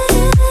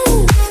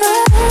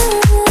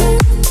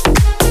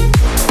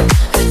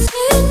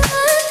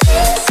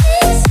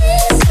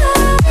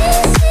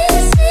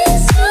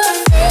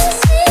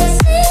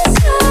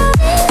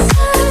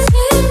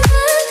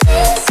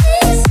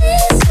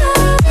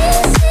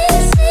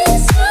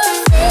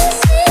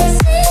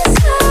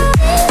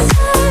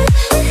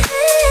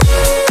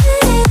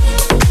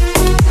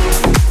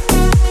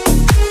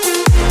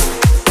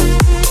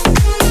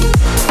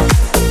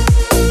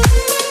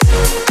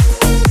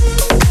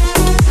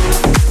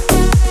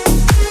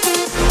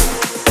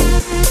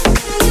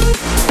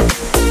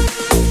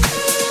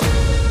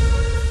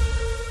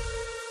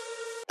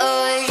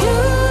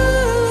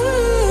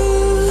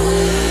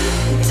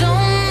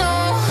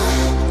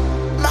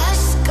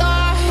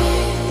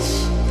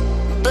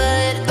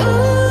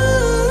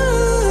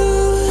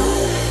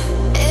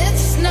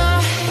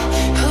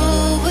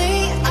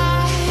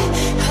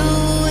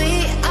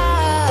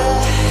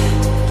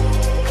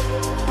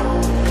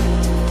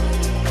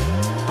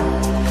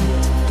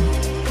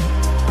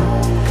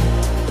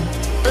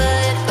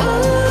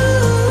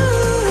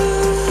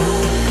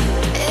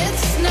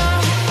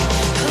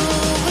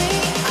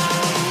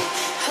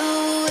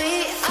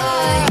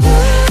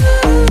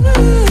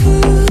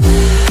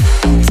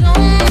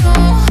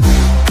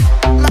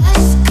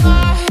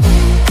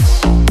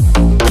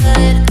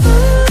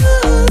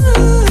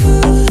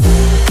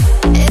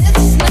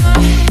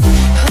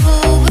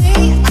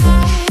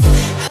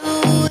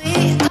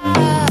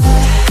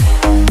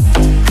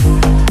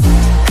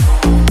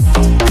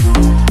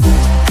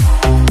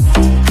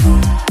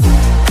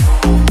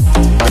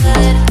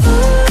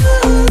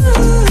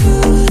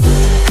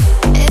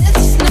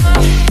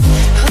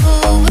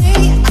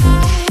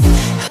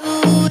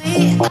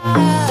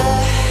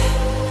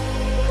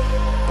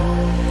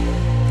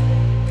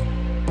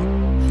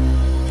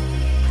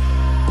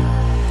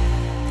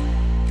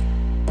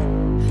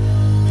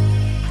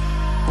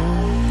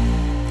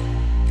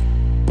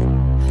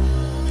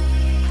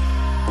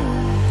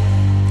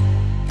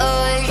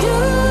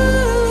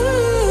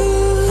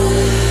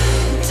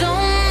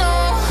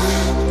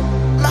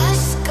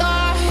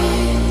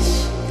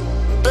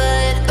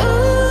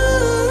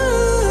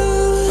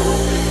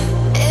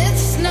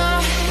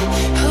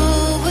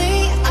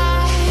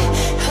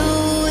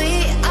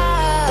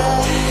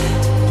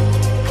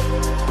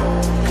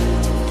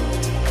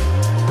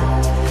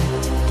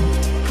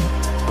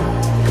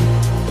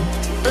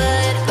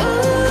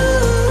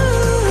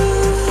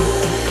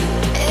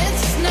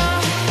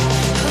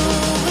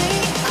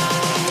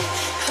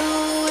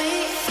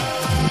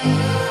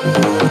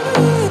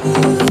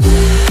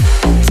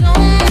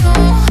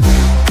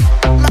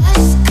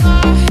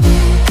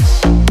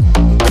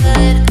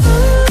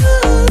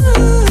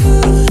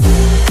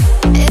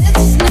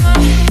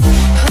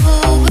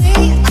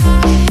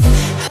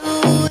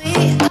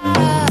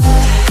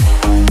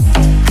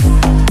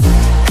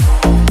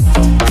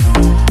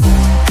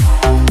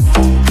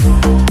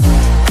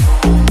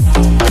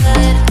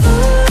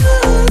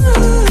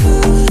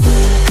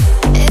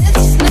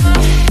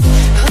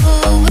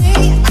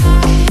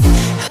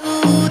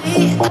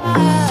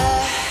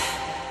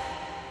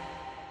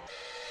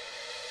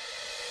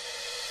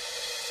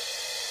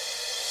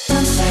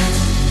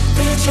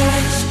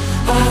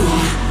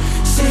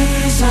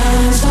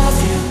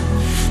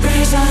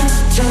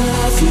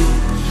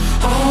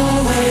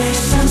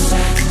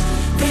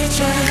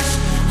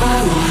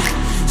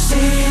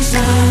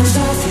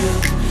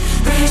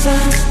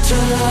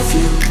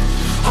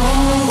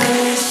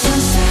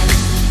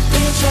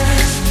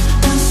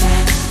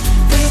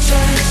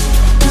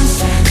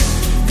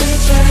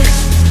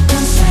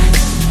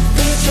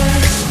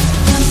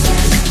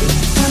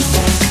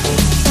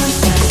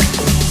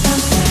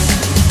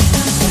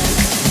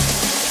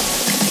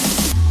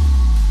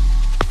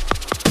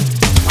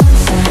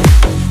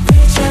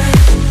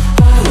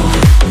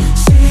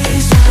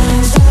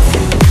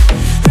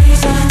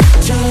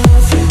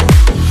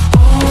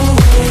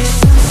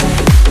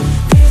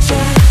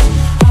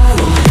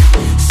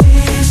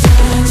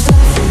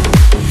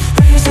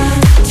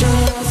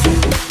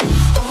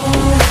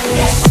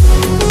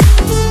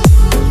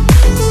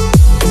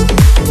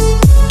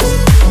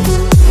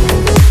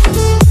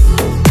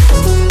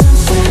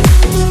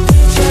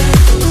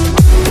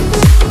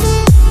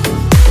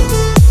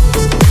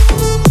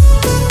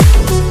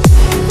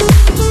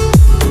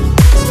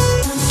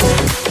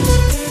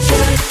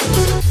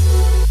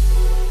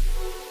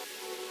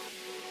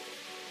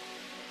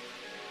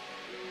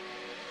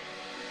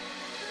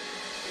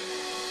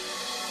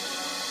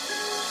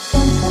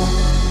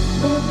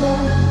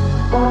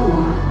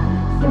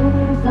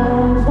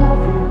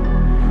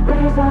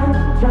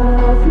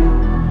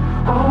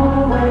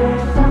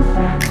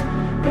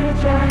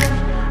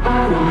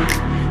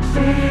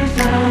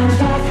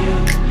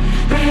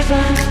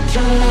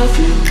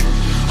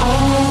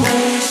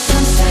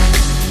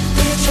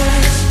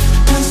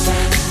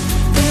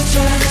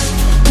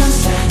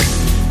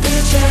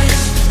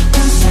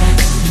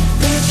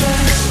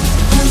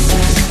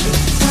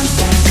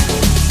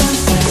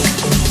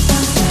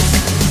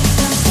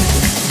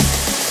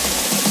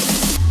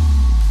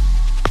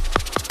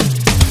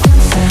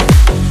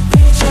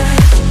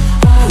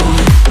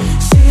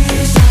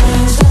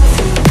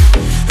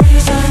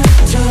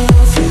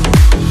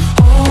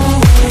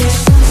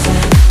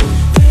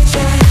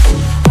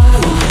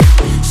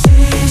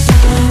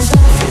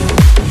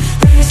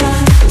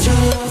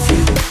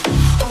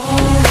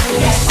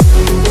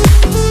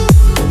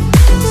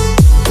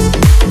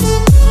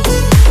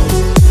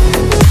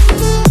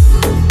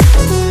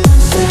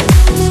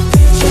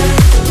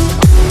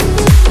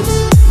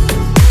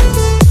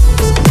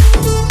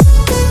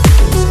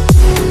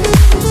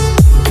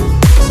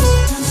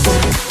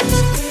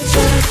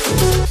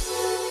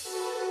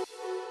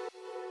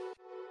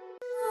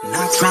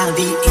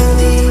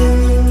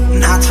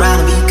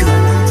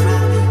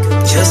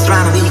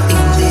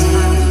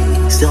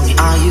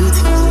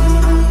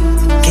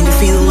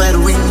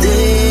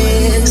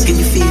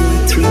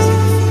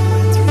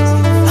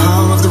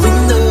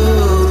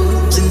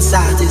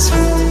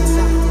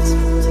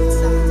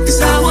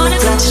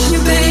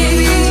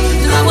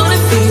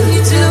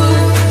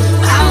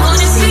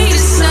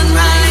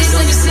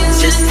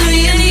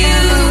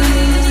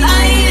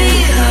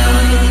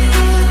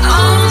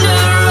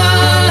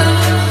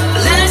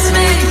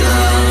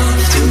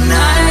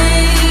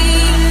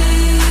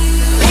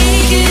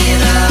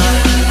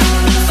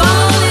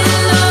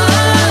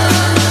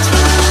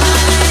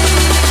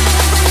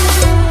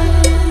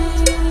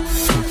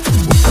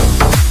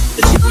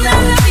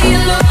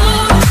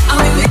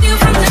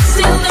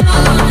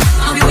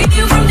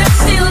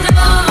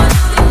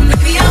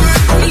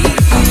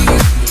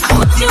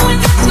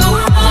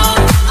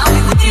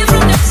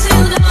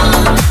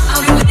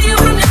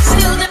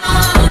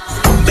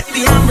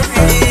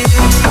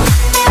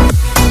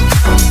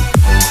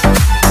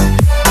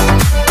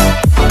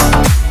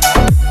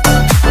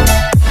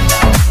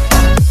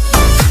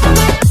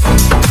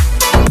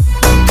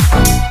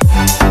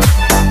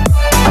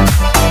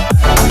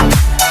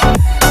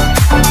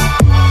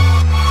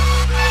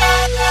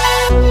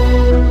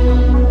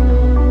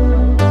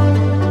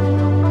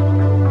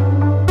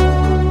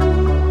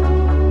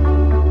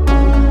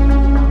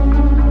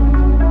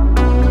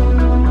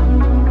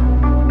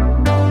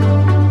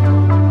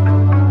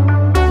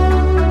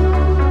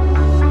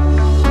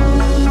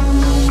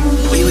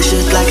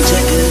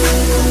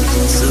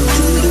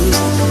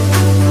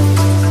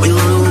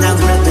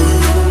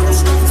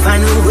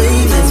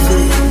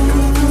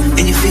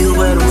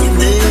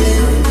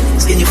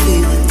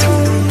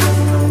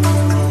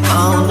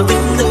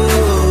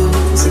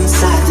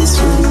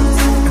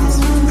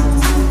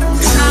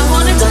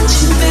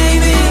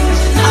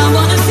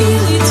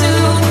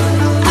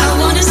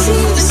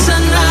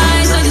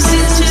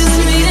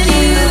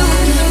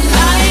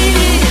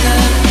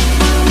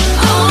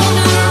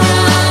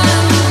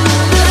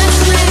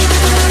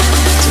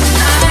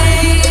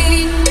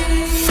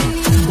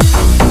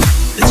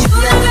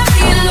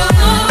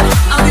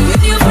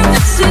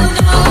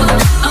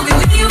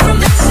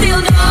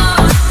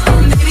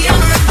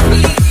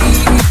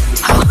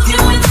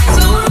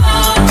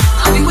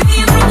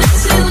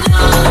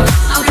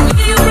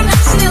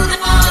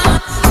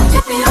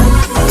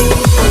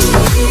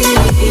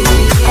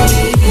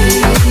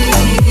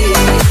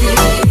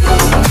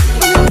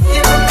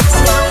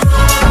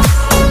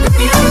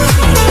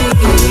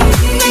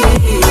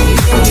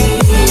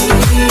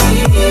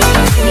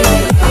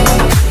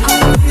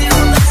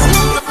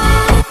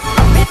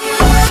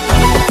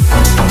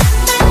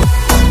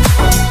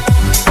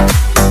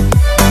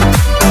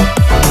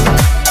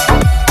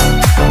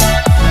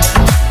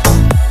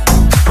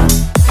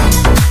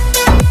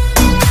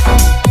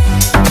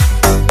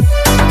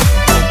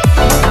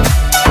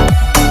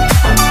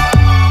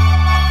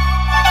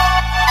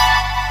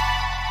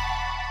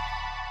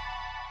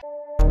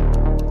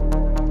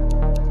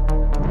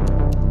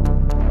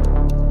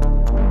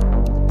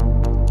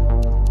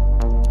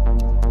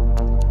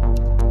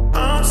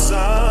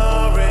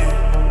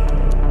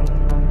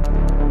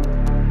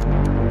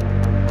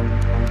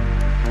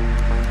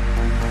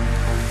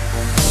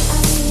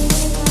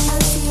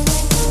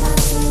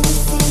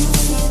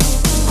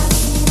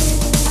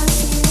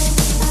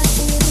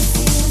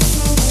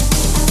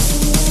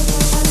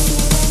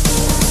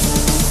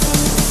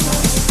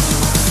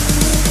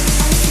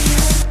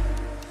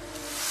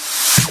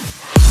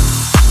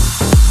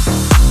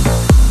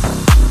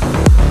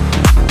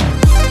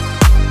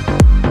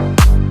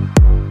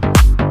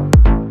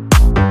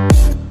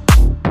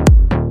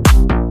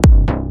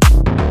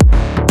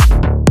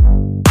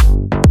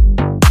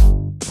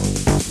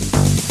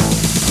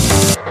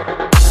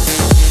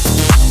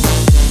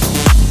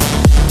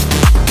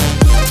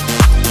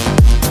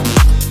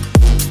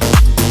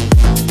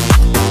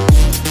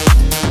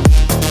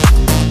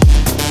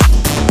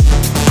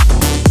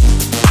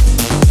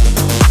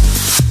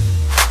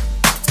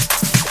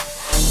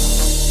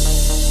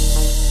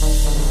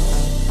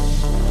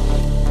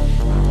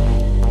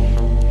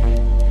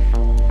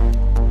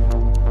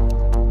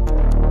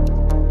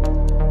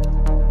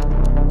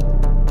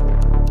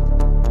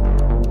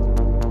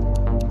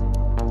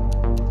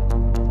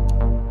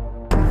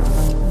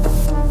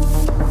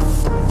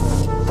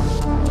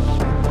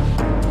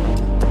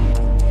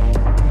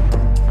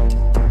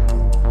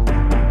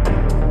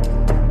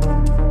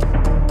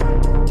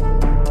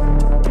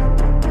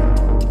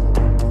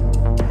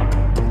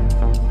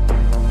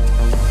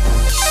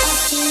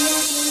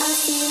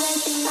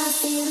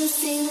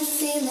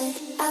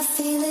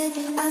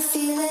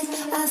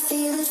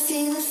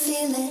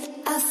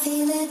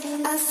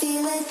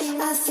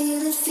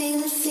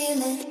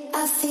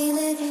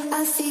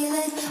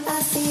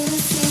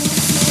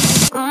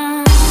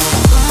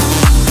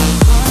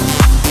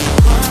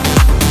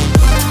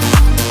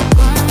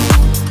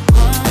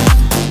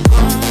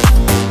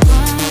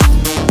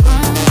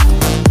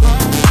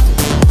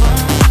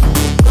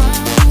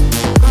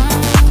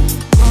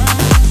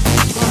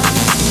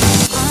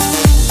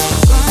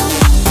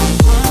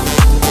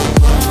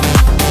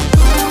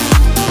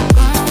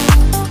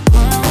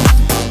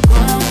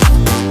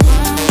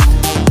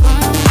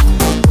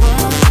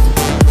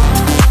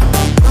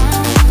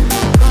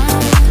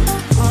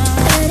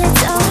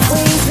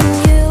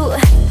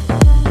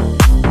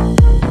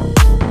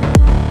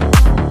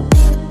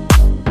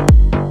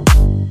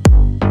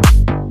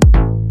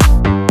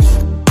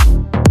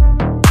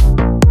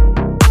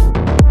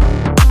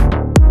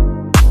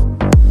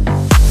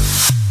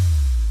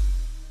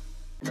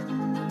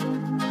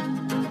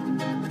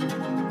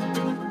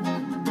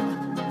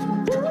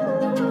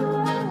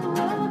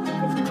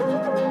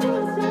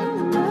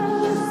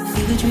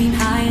Dream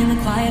high in the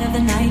quiet of the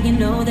night, you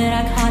know that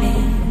I caught it.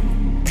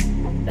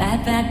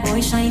 Bad, bad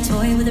boy, shiny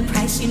toy with a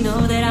price, you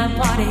know that I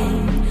bought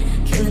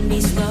it. Killing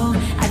me slow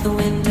at the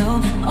window,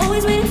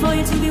 always waiting for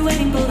you to be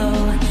waiting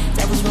below.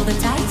 Devils roll the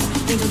dice,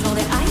 angels roll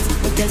their eyes.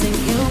 What doesn't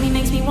kill me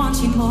makes me want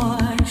you more.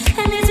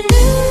 And it's a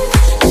new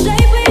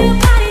shape where your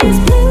body is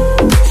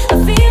blue, a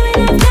feeling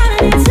I've got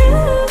it too.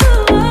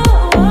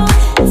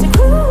 It's a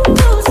cool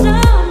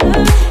summer,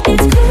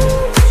 it's cool.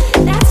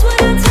 That's what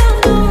I tell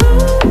the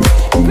room.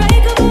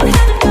 Unbreakable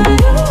heaven by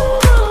you.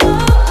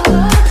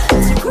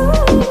 It's a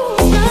cool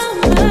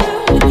summer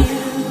with you.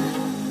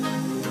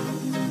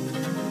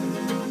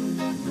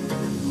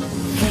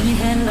 Hang your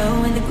head low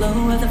in the glow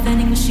of the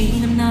vending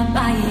machine. I'm not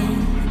buying.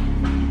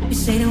 You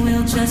say that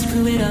we'll just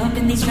screw it up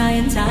in these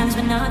trying times,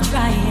 but not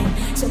trying.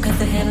 So cut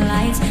the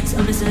headlights,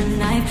 stillness and a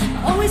knife.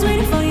 Always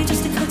waiting for you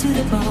just to cut to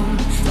the bone.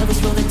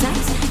 Devils roll the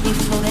dice,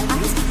 angels roll their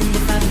eyes. And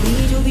if I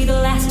bleed, you'll be the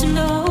last to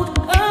know.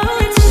 Oh,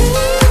 it's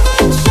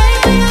new,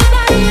 shape where your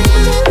body is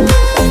blue,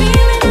 a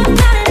feeling I've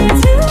got it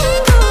too.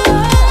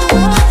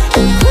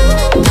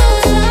 Cool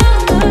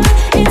summer,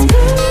 it's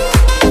cool.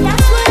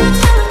 That's what I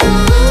tell the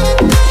room.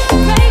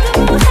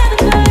 Unbreakable heaven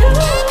by you.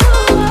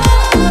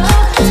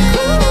 It's a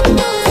cool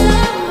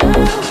summer.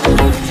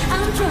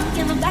 I'm drunk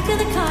in the back of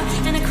the car,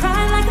 and I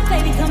cry like a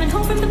baby coming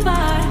home from the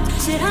bar.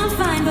 Said I'm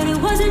fine, but it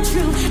wasn't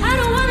true. I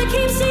don't wanna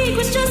keep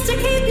secrets just to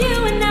keep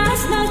you. And I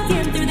snuck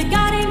in through the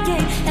garden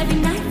gate every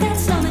night that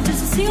summer just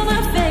to seal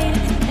my fate.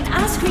 And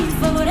I scream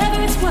for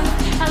whatever it's worth.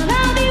 I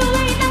love you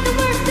ain't not the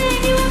worst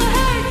thing you ever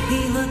heard.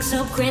 He looks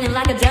up grinning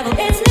like a devil.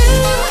 It's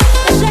new,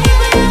 the shape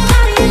of your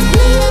body is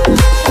blue,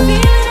 a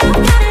feeling I've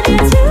got it in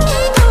too.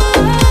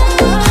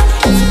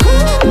 It's a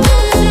cool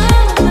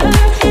summer,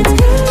 it's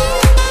cool.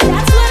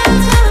 That's what I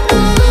tell the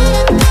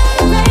room.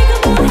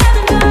 Unbreakable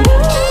heaven by you.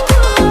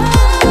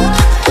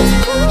 It's a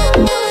cool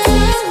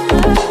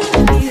summer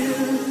with you.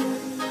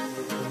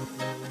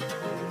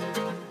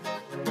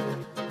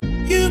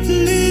 You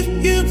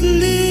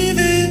believe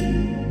it.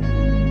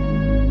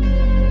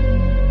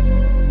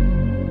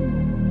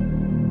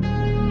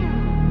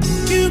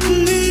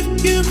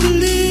 You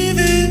believe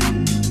it.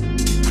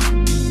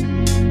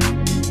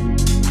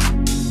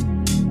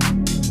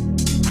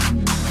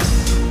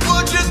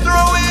 Would you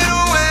throw it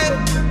away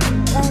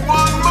for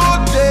one more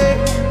day?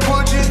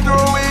 Would you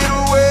throw it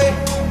away?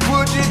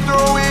 Would you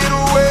throw it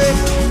away?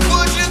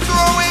 Would you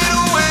throw it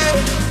away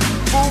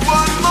for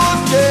one more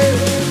day?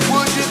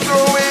 Would you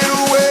throw it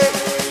away?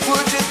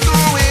 Would you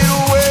throw it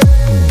away?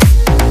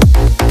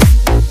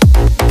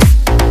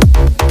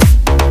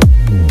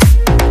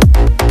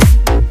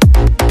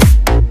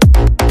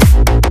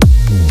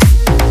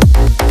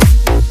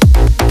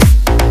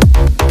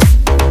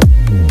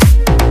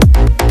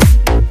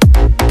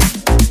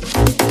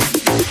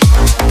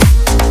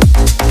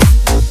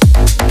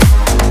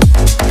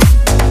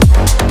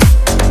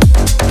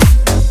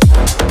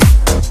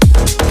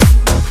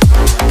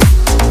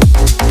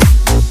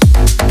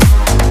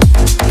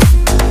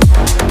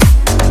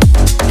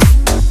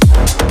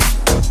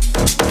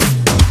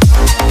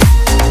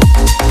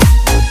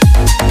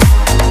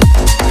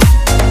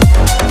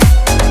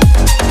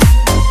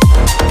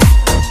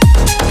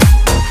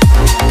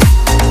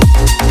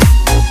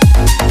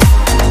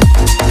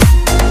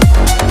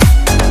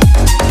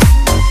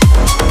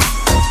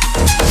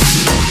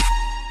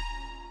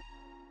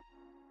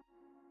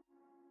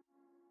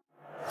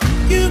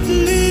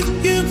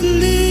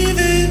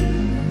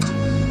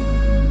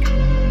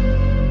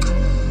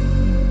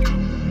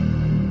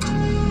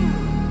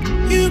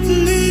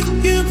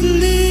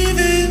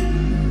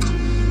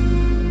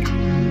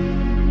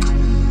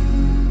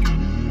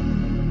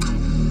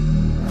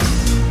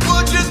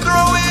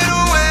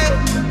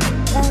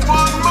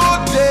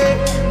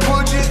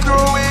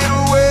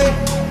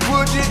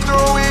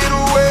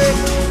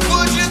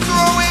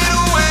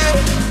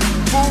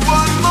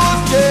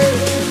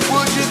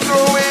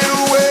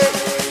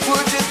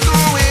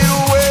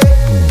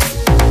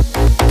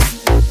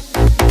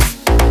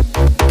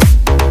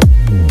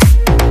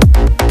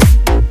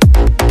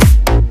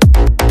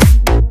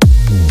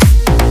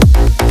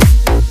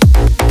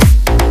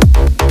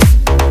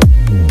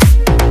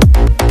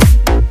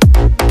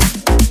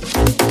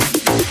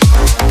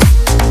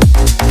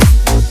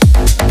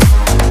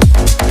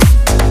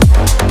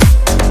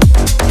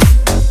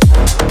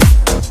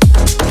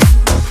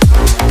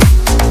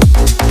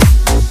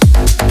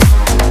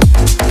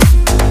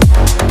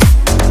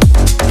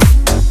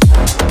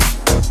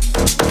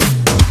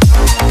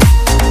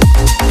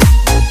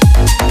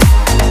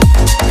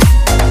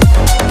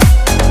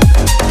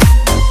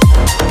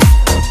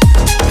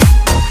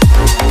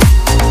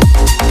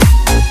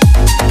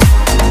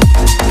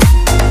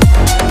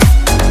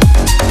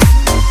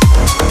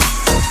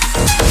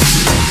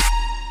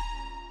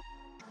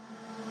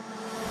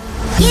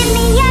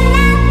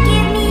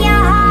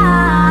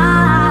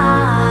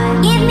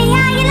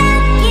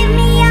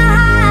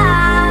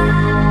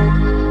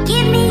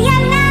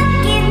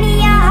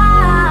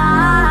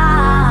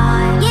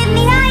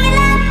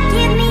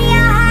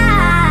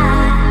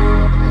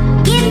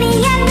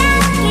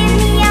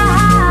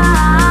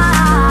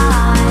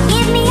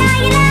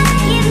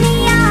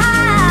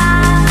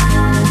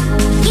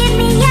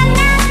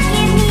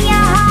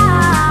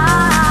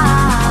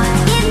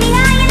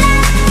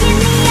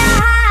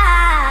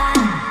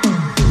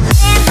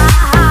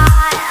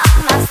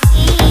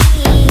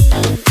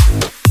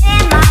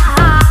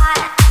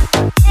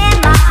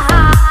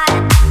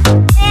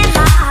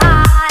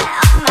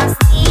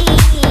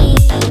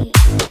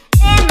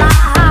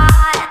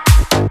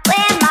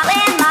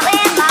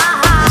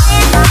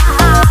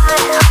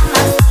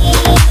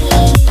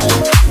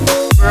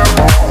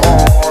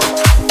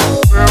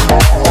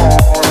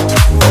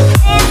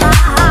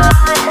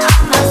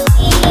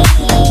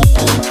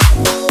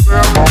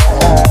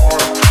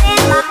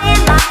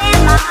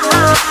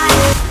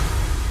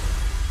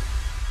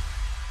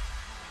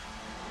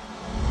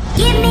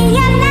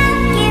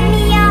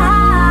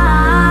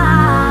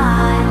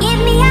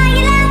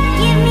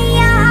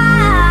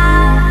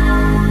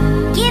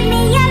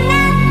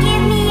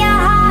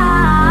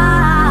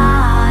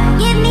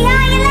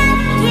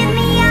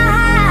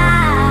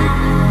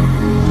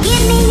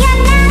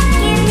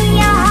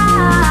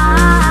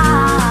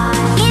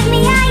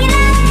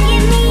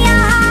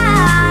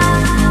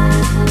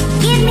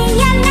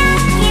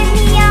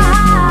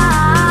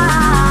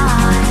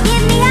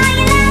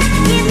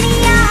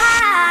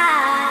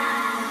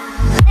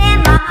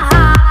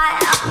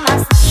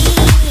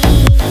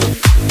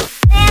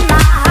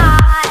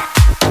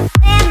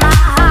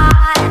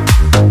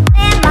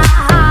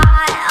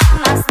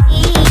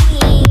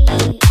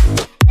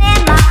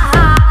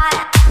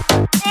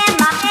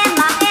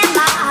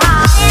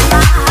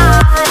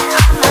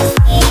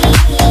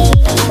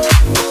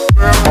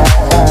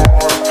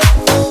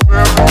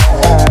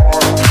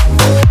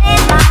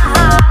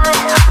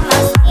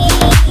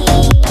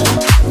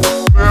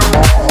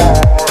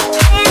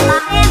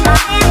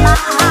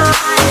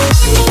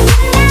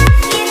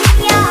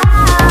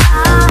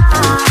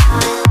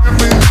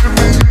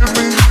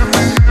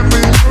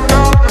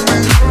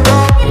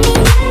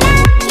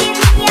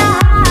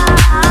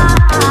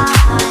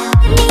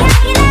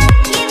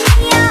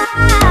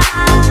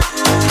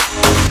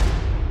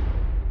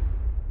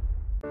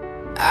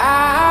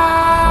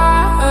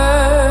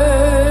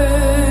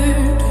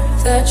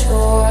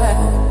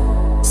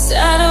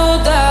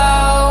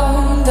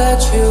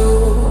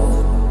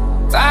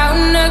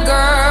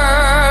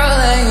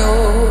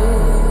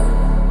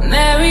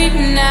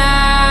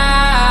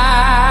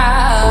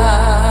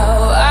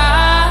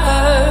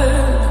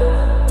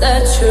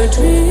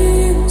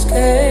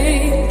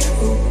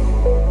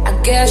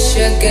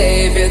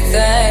 save your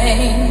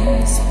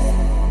things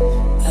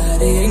I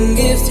didn't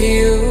give to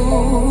you.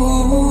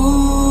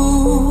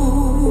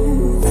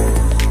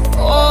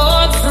 Oh,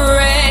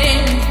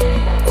 friend,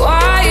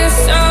 why you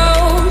so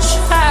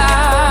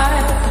shy?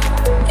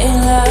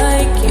 Ain't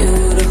like you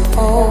to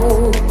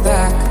hold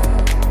back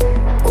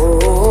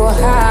or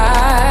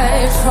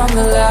hide from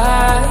the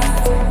light.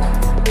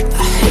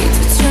 I hate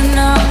to turn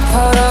up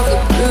out of the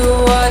blue,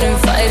 I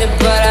didn't fight it,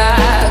 but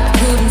I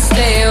couldn't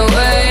stay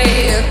away.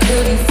 I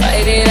couldn't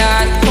fight it.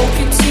 I'd hope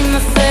you'd see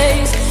my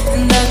face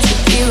and that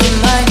you'd be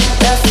reminded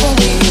that for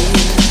me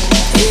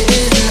it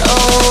isn't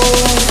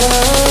over.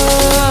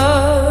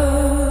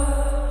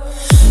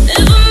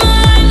 Never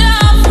mind,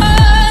 I've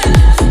heard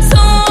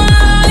someone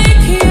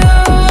like you.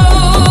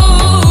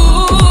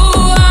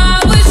 I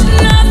wish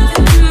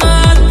nothing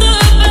but the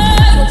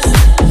best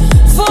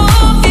for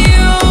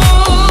you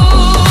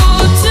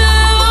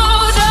too.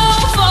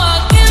 Don't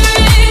forgive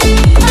me,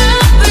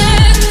 I've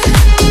been,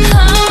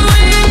 I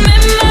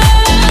remember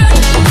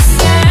you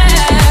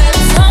said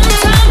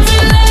sometimes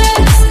it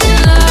lasts in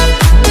love,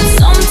 but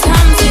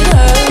sometimes it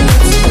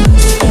hurts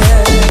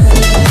instead.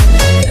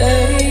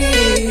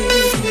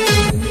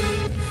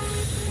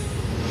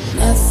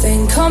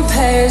 Nothing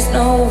compares,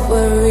 no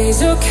worries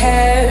or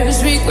cares,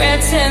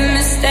 regrets and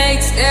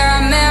mistakes, there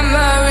are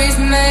memories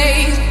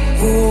made.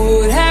 Who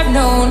would have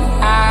known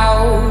how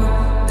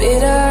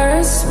bitter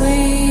and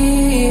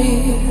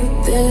sweet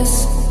this?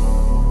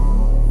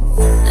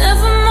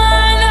 Never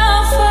mind,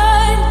 I'll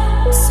find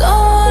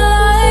someone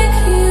like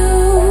you.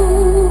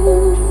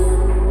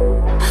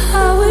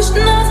 I wish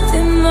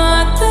nothing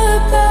but the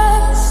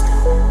best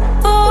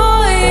for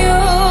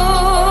you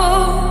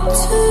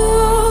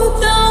too.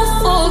 Don't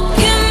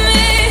forgive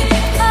me,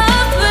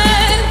 I've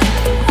been,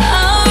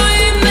 I'll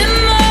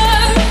remember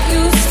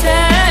you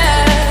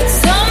said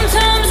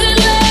sometimes it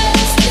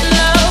lasts in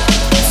love,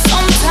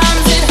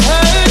 sometimes it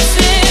hurts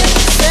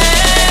instead.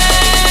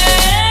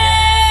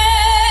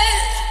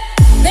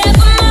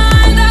 Never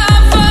mind,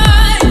 I'll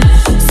find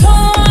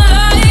someone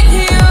like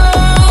you.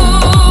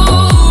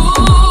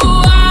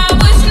 I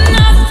wish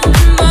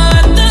nothing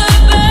but the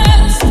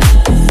best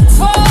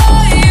for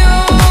you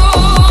too.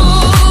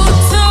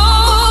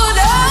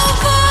 Don't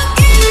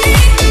forgive me,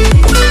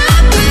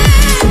 I've been,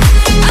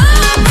 I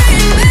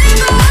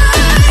remember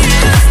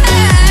you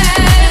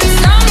said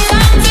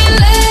sometimes it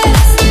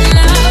lasts in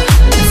love,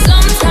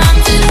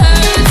 sometimes it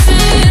hurts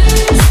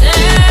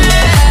instead.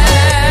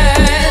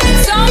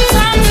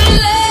 Sometimes it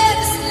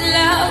lasts in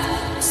love,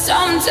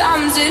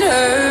 sometimes it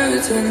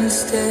hurts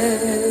instead.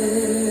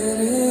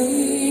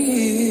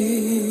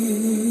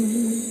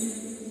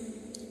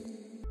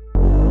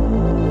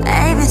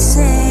 ABC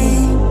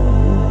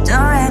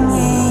도레미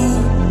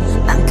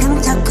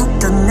만큼 더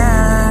컸던 나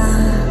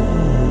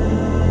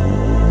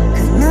그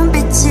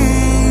눈빛이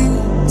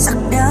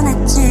싹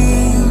변했지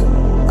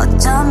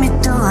어쩜 이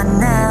또한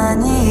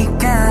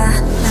나니까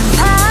난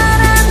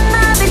파란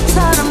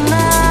나비처럼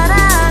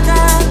날아가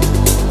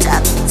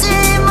잡지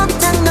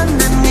못한 건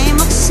난 네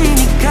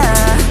몫이니까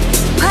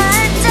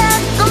활짝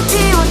꽃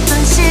피웠던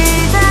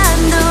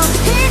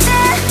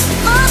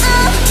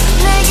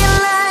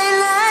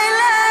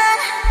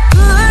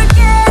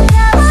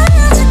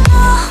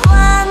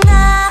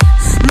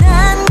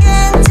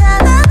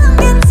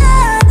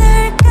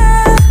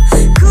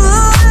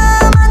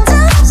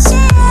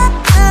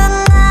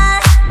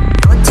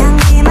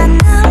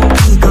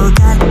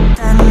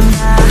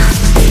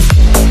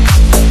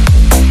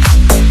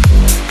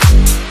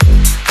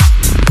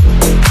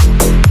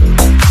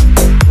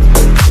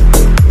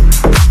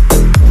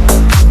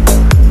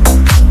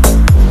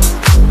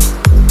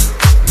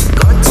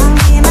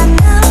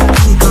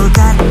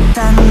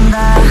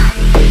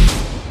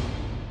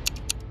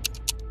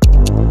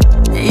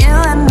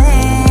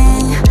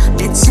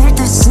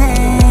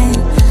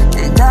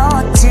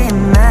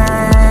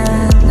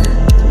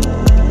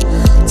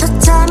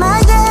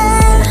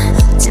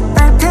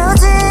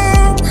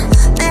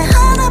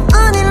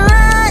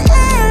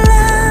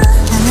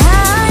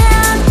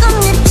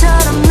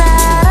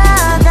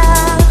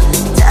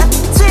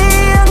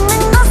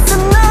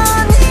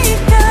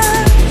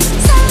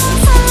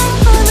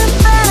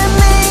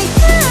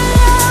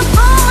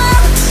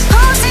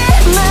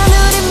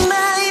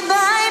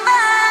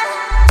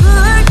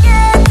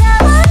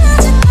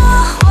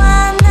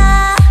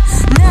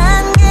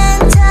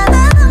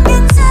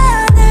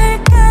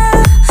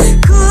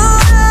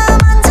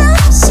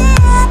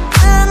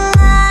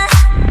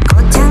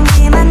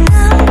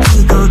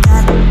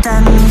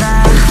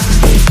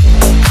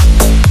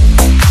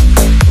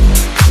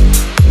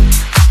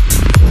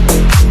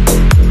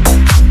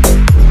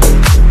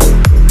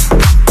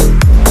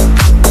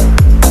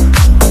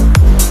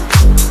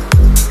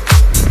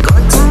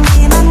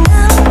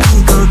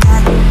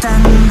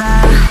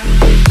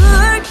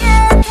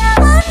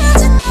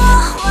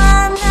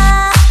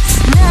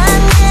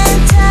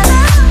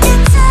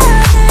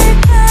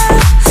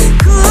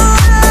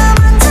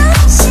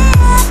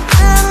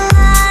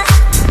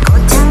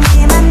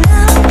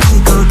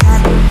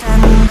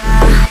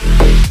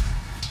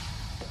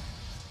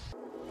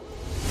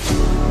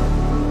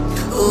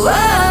Whoa,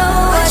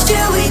 what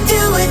should we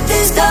do with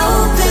this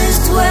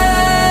hopeless world?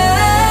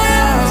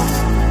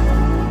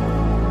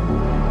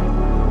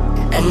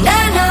 And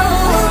I know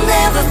we'll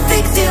never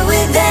fix it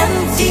with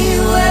empty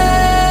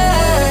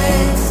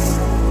words.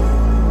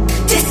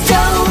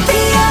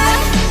 Dystopia,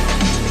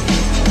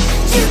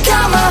 you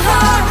got my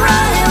heart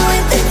running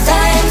with the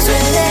times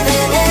we're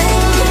living in.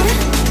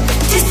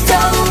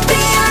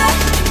 Dystopia,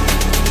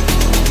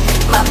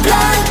 my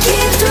blood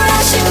keeps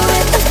rushing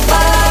with the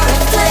fire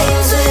and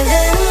flames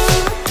within.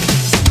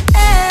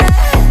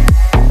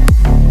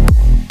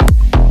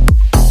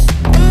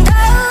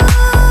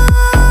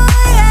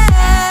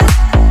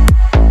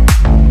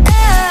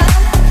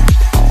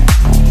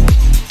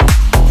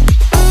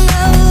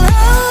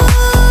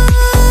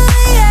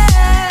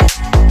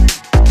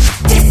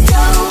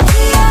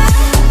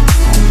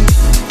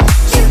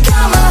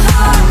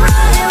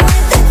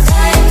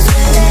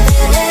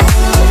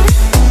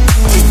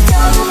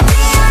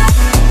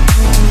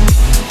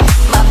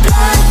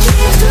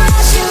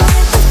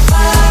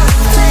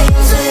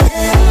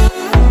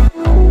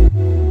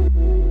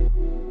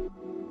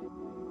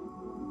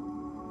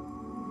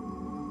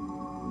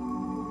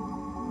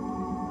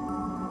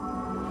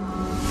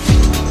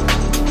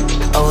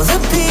 Oh, the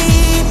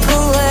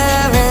people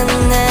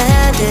wearing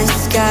their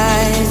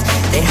disguise,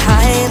 they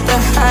hide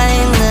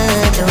behind the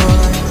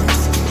doors.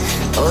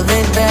 Oh,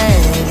 they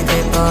beg,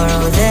 they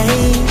borrow,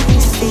 they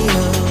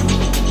steal.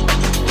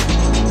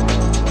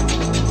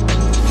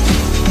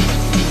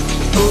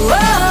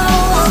 Whoa,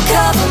 we'll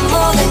cover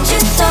more than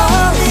just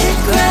solid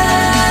ground.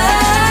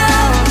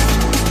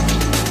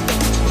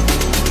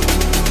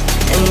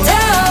 And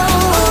down,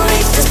 we'll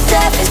reach the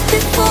surface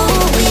before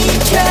we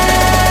drown.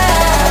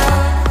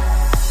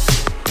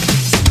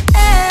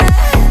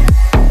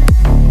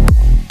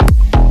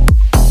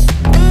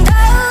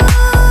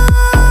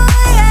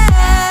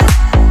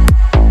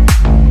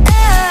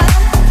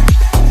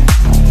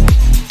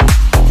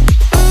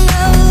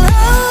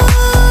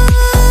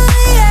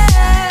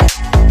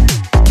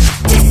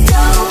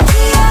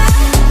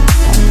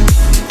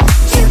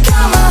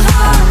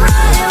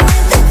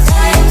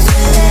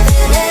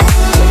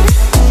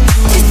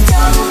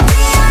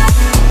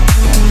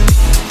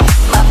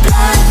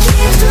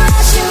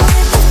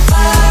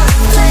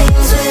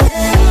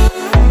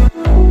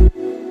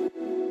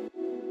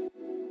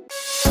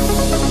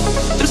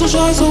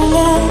 So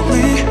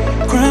lonely,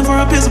 crying for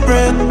a piece of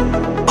bread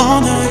all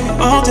night,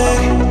 all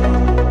day.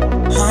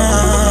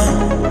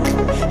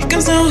 He can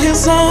sell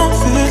his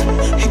outfit,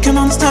 he can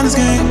understand his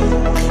game.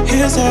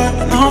 His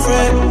heart not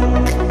afraid.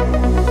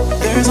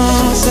 There's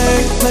no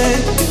safe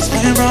place, he's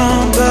playing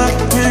around the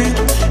rain.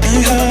 And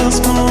he has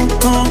come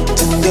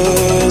to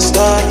the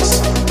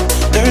stars.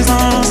 There's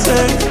no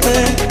safe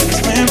place, he's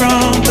playing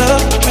around the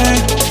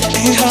rain.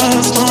 And he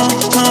has come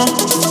to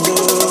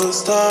the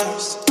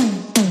stars.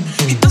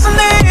 He doesn't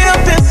need a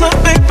piece of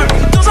paper,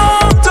 he doesn't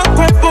want to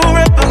cry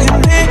forever. He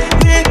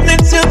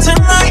needs you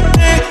tonight,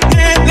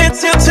 needs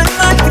you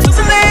tonight. He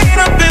doesn't need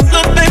a piece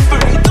of paper,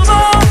 he doesn't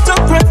want to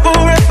cry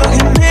forever. He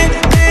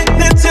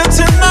needs you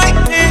tonight,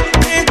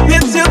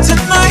 needs you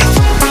tonight.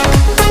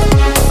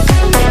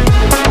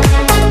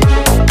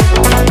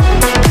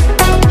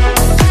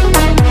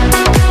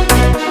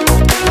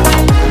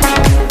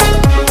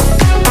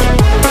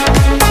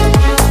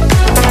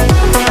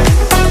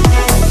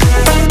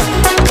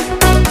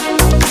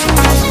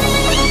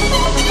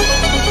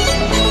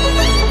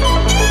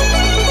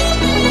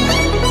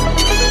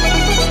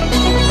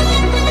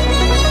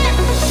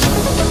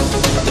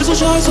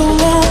 So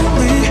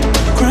lonely,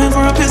 crying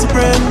for a piece of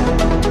bread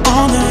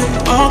all night,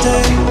 all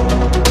day.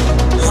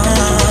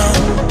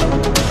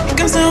 He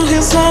can sell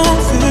his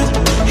outfit,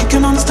 he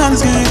can understand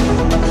his game.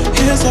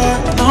 His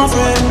heart not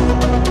afraid.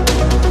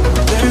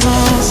 There's no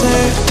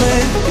safe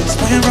place, he's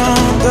playing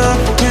around the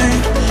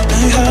rain. And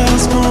he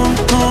has come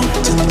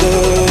to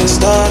the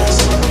stars.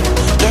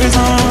 There's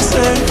no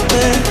safe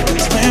place,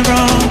 he's playing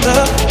around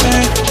the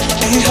rain.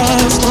 And he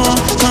has come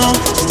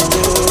to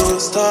the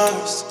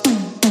stars.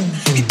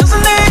 He doesn't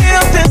need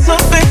a piece of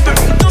paper,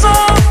 he doesn't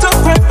want to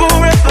cry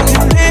forever. He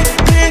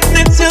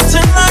needs you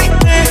tonight,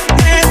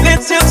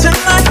 needs you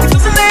tonight. He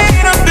doesn't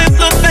need a piece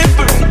of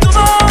paper, he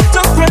doesn't want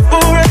to cry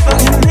forever.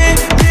 He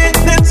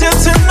needs you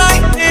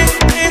tonight,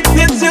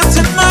 needs you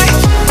tonight.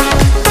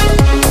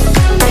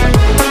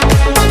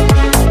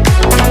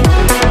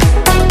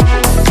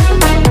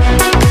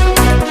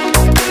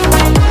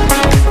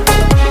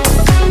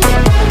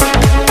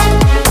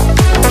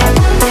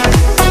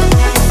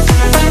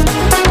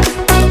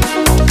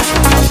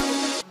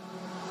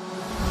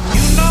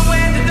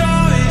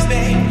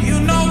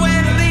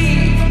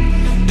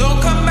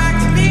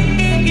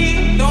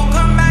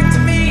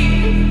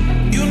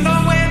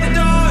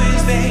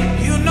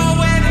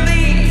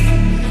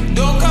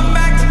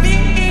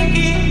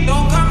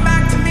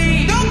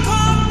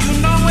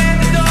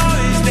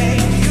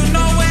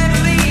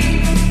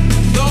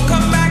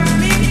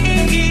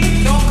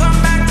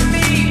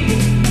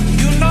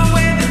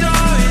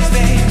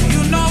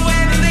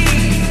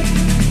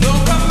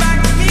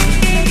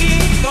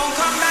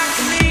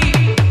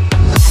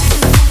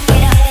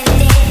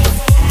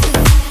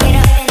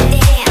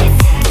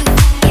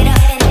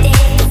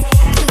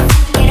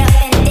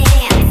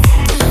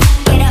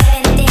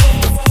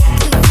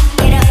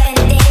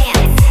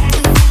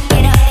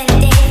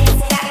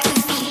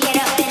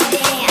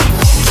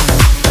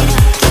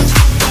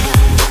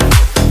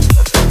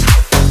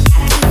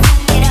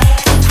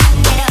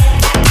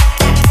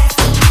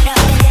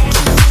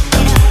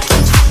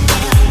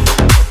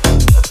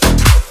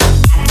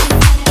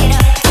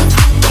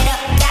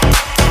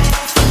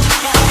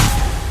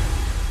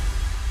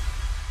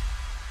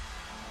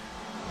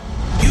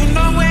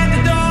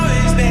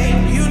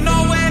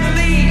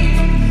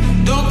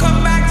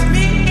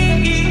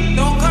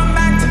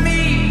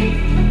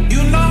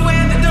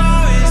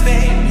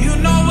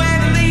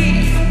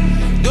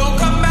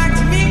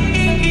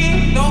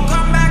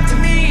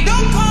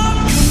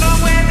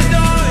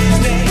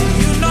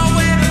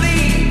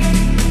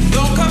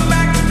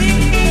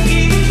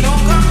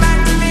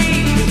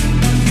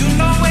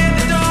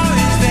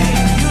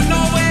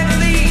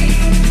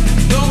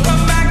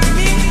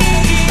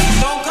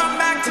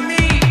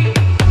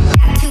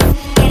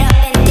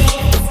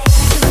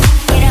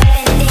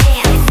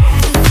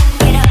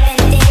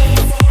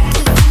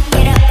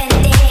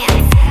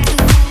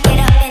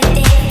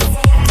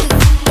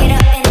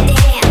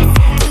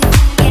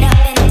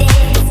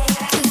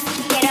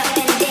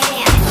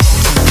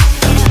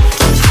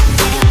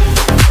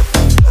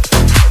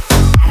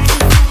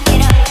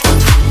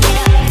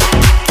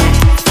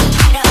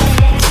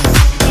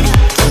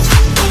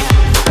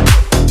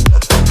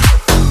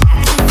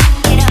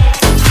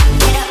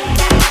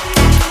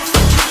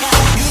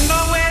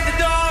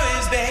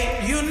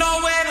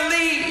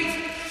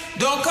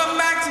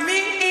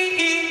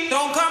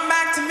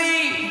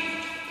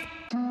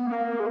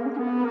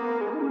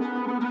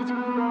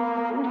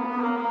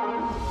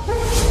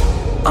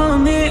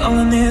 all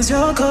I need is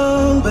your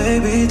call,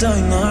 baby, don't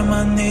ignore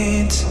my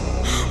needs.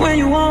 When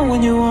you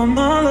want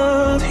my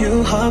love,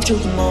 you have to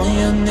come on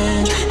your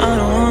knees. I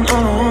don't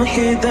want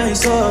hear that you're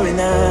sorry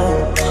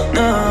now,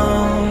 no.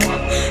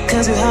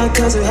 Cause you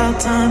had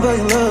time, but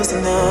you lost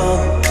it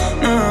now,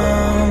 no.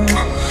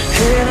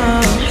 Hey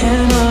now,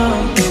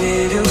 baby,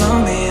 if you call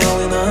me, I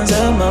will not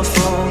answer my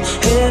phone.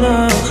 Hey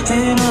now,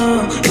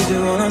 if you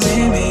wanna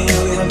see me,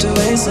 you have to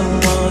wait so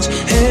much.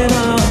 Hey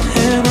now,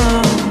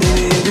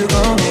 baby, if you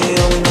call me,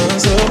 I will not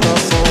answer my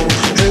phone.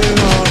 Hey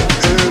now.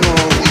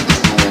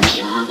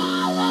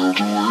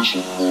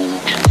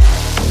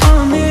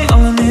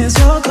 All I need is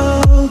your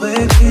call,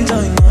 baby,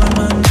 don't ignore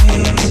my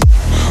needs.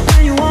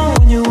 When you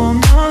want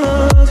my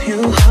love, you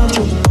have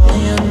to come on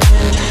your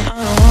knees. I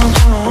don't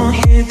want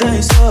hear that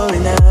you're sorry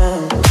now,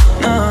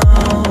 no.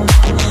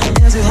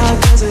 Cause you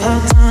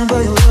had time,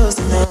 but you lost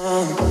it now,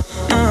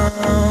 no.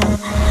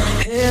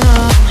 Hey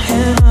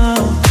now,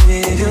 baby,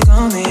 if you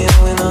call me, I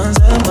will not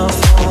answer my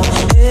phone.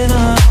 Hey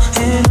now,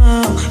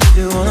 if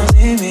you wanna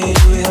see me,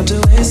 you have to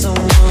wait so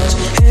much.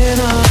 Hey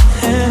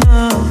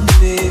now,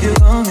 baby, if you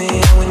call me,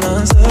 I will not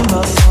answer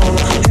my phone.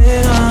 Hey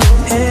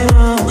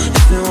now,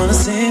 if you wanna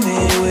see me,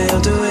 you will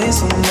have to wait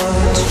so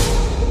much.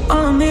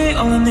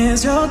 All I need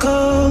is your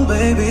call,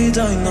 baby,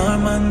 don't ignore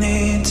my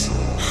needs.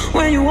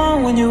 When you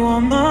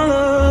want my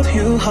love,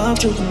 you have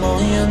to come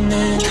on your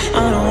knees.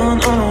 I don't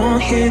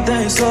want hear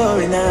that you're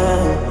sorry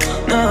now,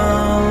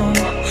 no.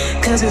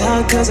 Cause you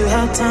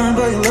had time,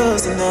 but you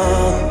lost it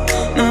now,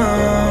 no.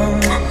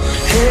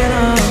 Hey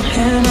now,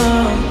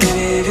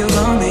 baby, if you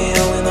call me, I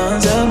will not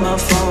answer my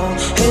phone.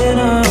 Hey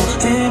now,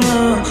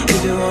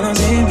 if you wanna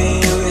see me,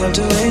 you have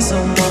to wait so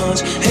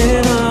much.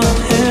 Hey now,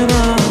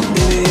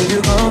 baby, if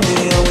you call me,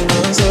 I will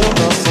not answer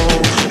my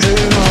phone.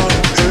 Hey now.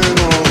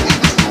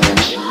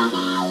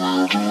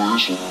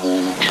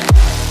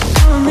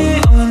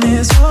 All I need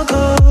is your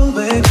call,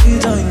 baby,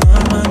 don't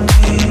ignore my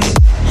needs.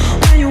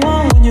 When you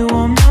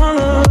want my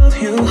love,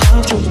 you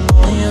have to come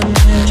on your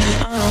knees.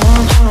 I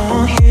don't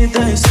want hear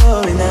that you're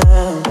sorry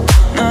now,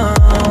 no.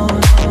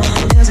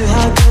 Cause you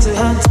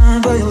had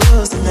time, but you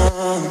lost it now,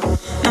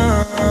 no.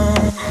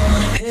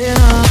 Hey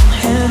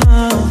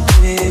now,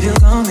 baby, if you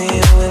call me,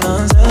 I will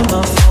answer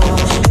my phone.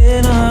 Hey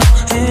now,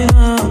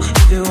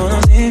 if you wanna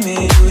see me,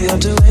 you have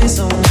to wait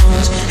so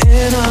much.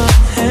 Hey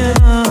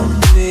now,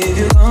 baby, if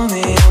you call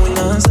me, I will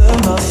answer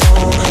my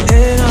phone.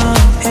 Hey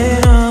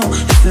now,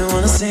 if you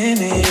wanna see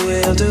me, you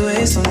will have to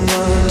wait so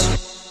much.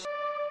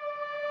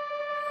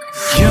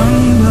 Young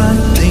blood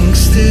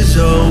thinks there's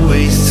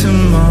always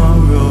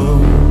tomorrow.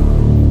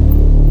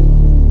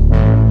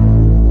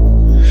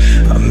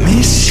 I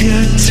miss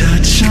your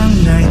touch on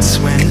nights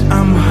when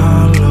I'm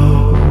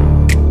hollow.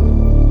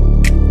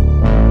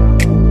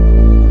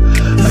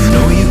 I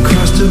know you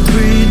crossed a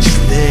bridge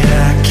that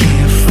I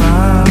can't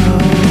follow.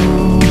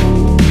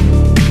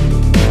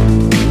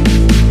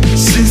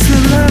 Since the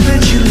love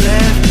that you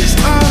left is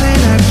all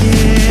that I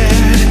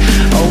get,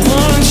 I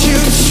want you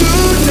to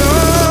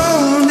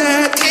know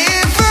that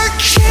if I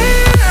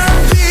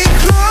can't be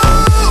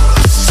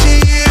close to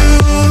you,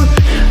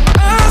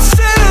 I'll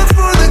settle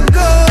for the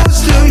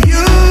ghost of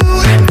you.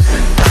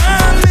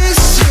 I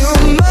miss you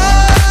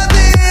more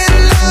than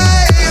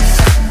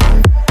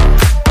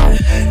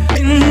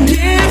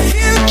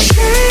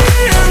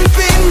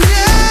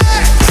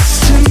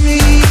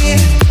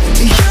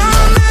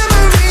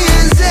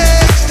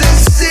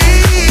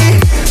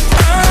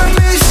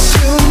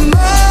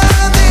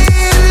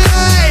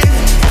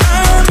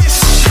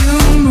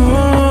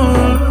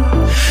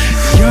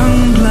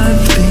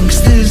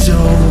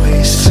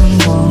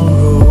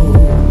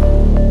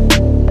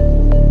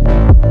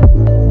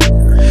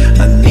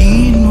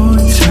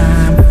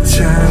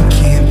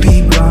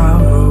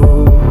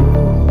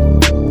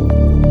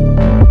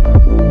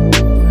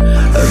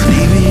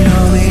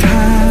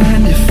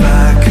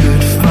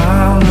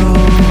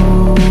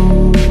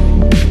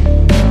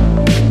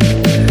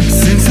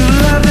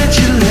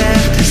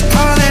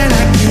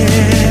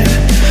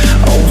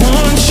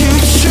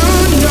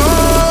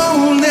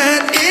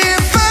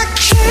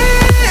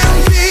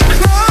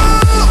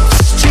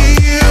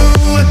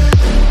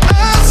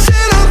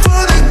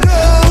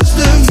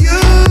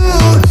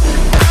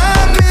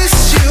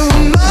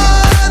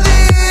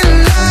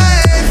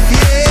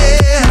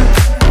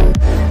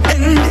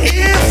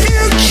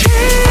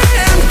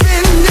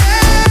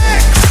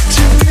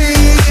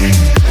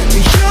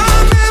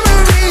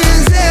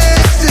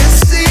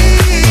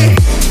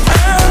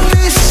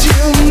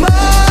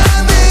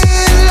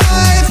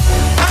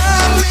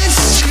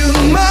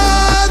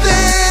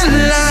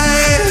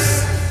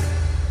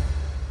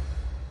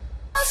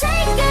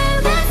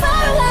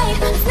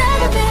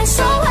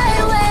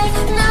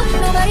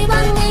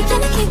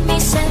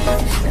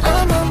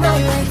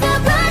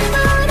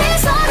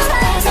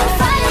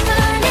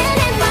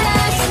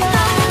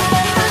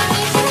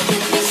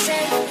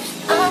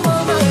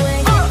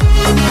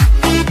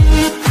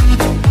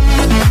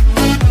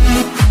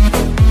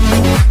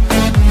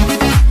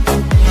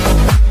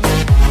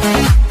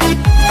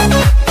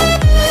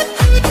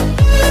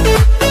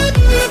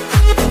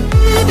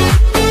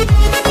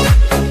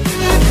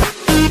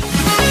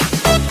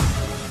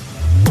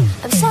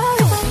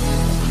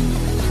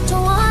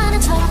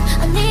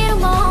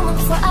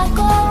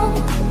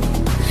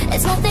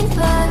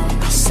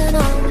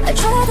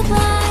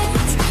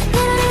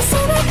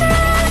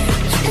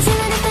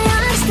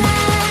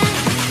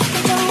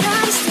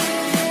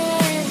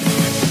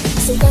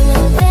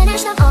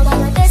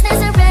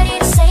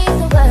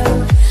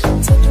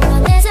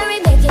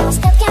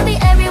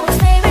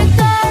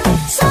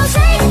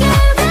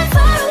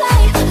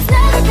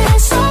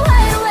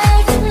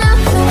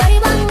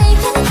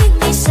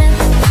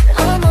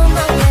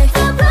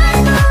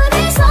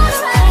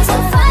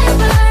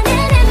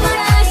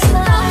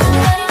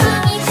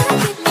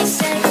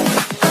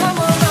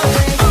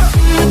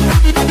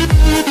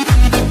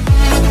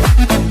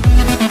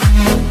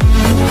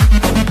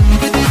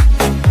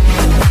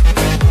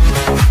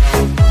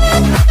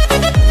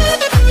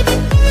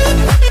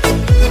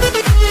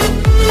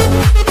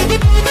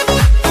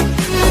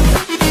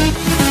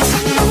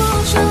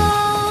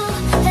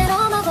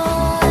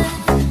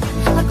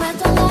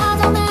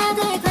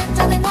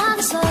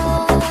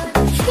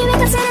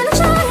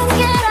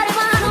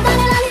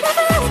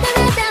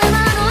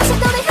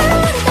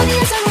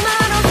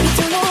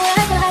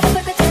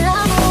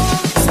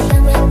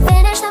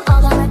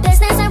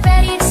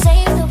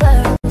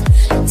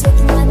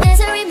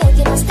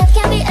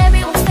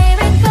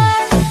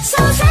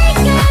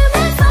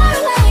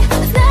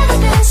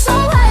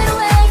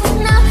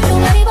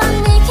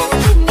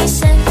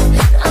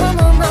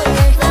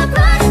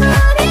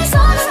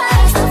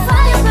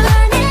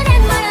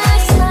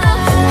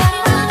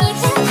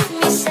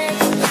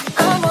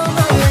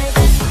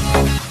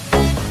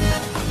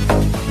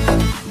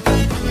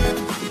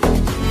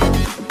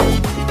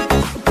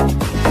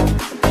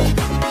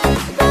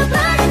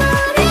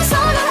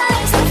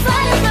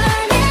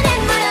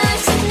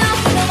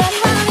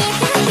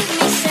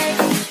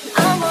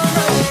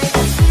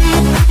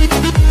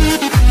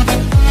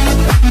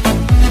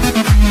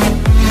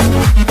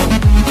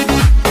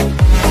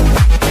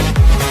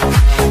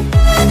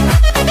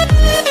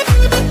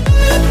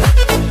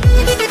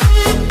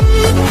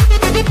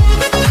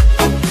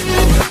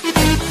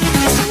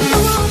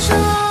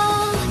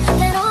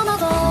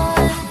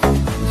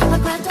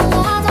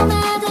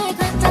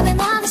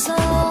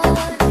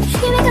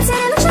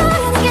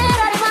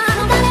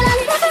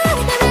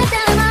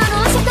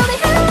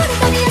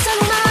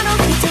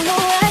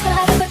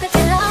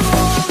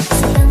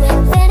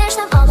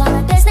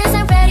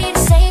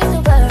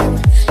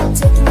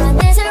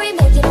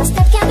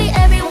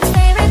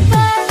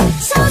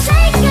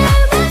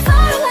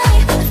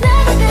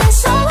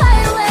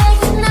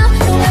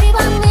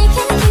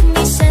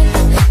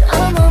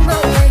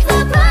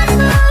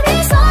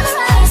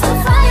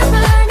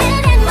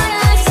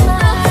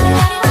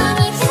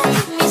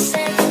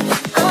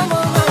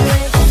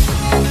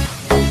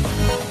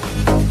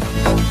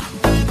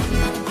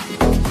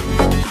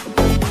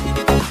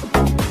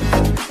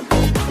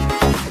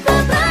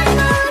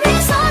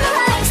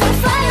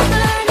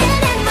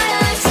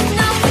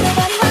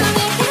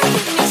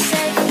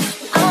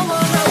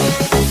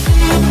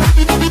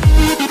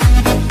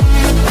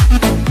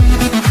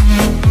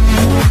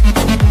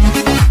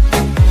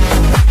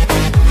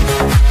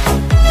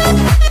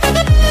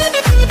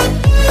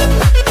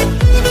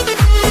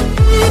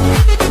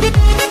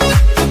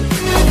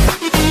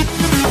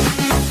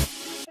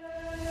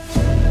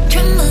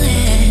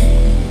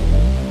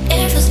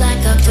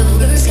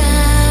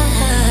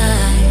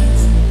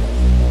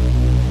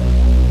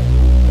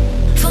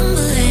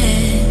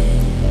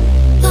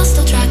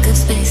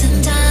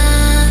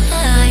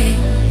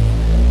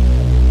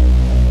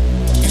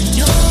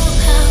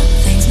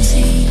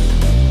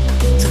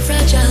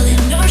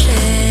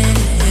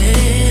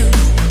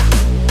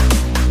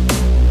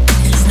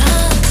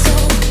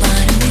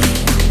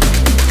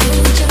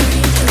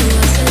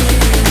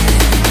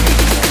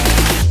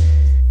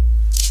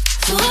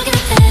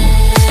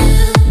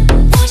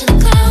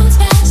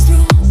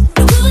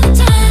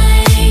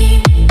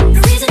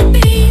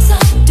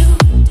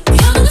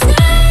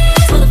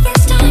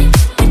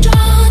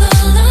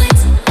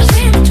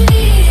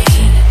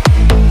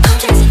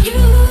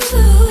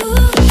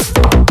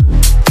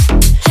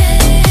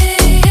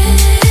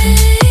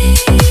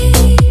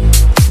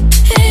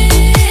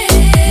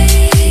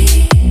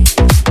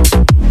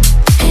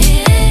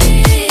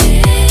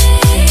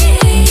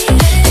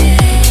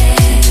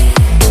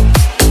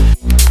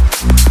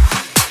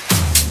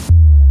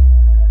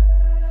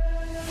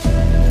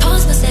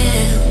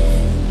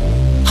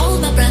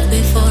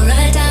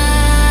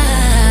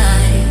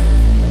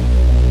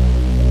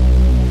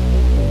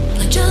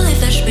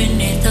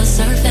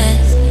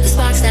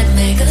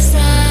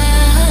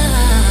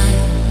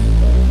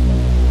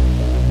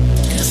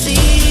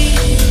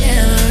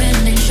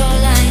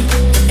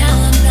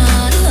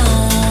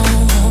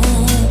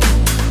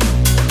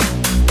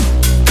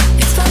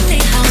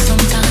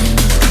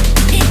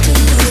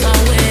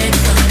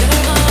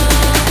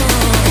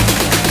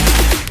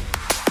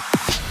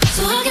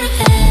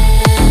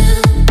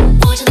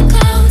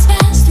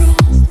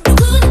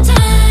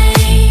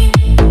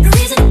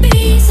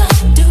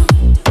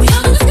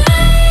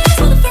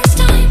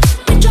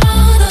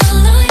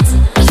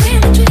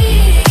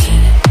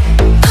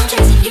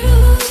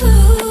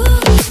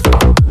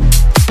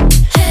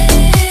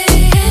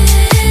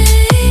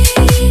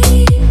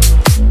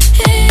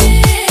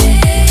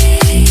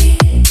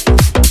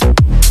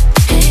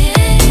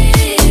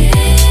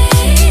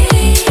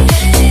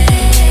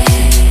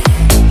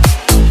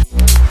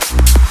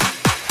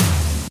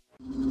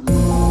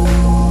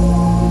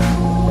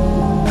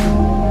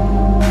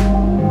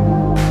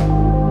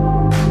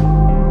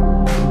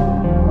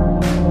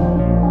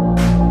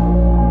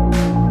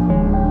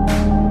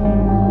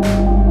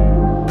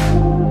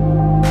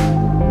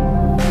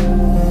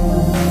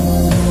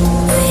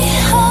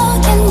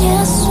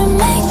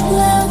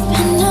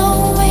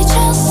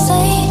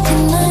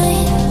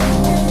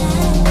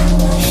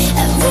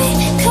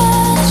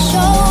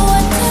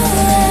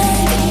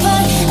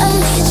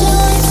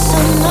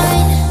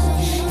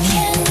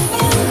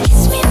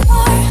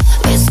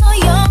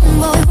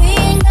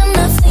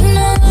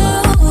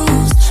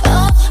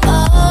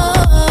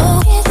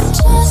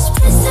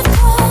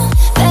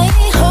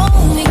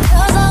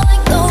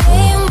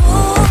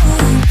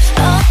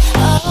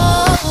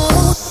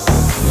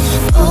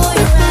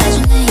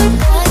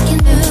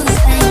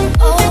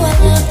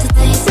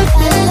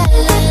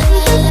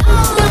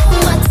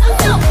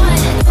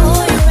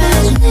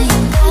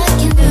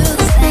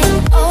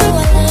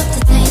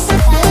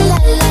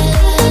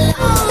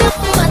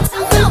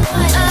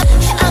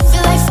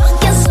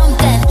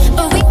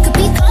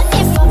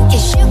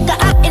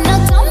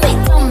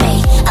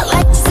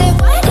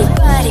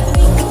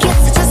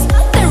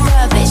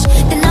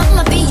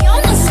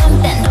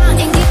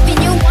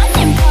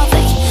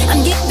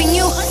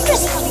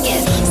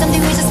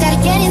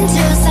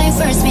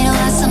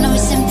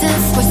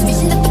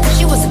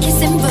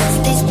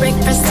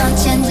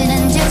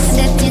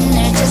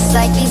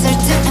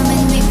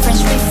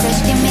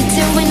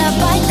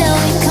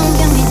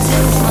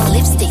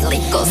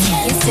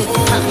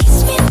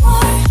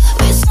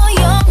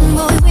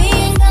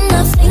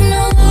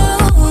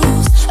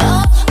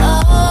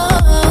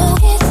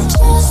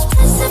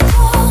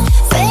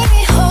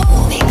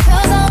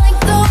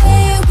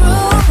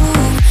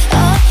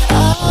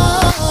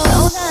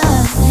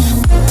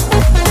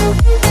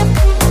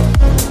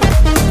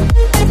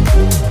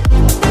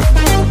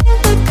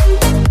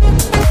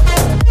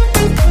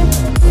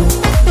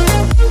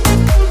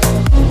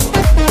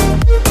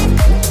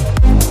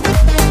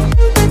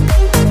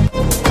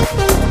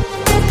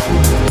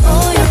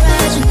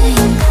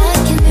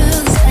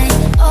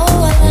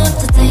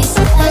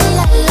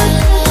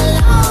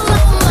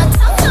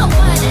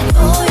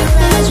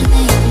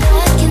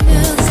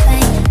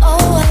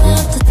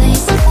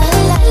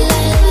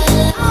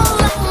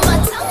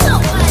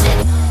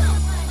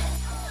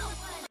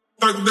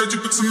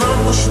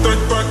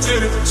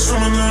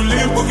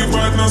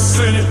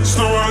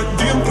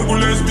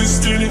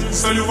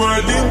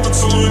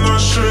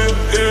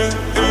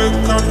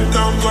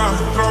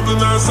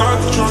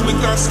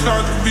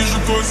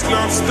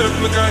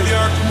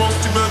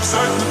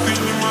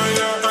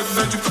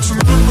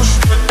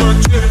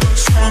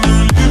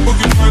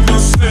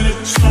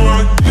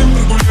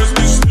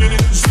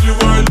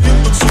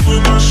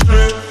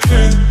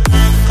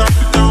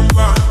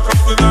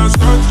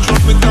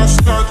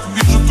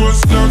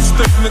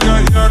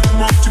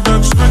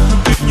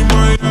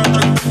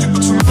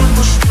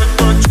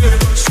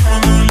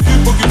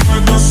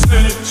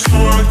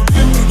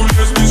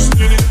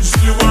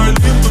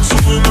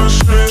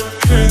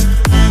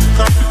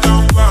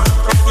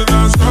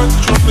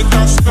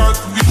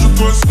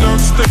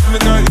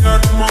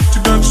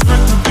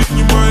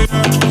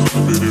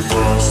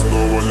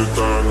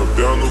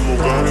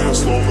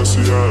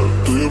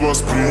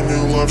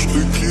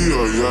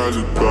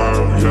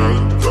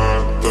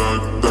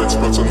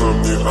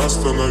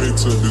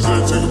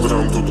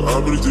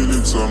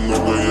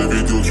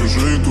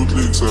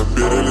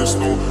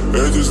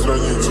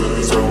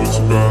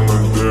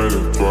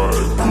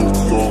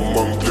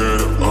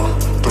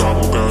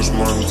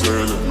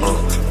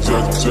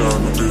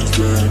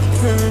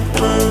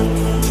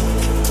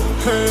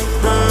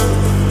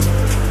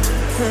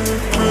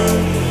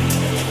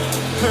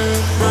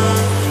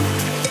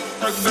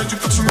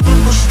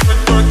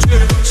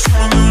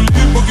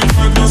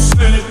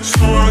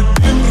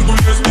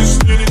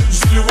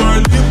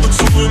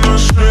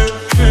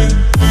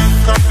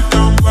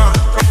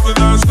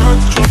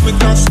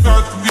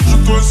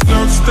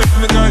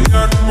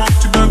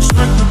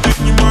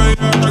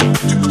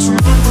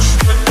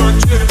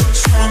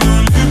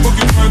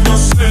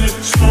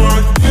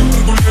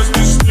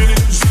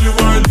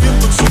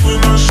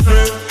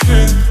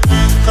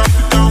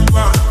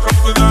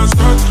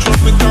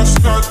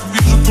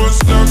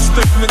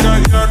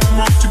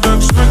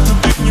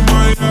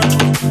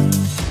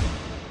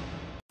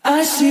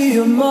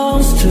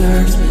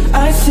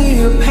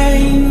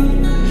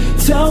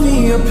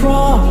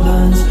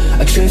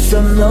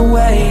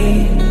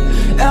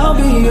I'll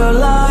be your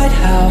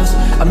lighthouse,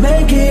 I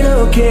make it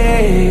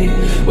okay.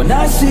 When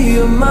I see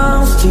your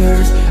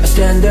monsters, I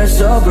stand there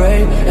so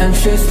brave and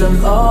chase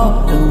them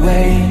all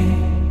away.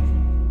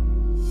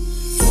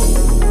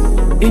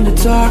 In the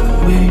dark,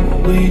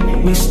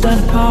 we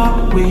stand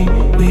apart, we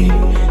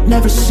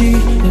never see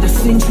that the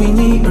things we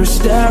need are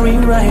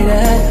staring right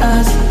at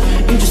us.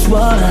 You just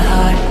wanna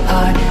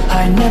hide,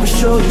 never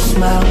show your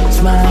smile.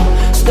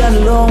 Stand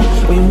alone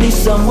when you need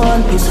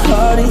someone, it's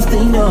hard to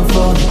think of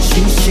all the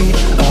cheat sheet.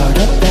 All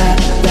the bad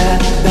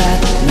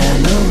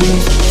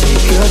memories.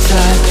 Take your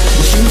time,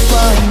 but you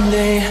find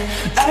it.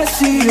 I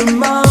see your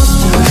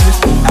monsters,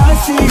 I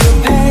see your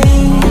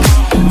pain.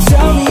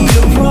 Tell me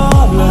your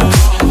problems,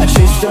 I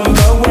chase them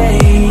away.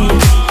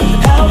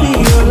 I'll be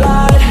your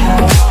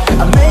lighthouse,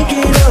 I make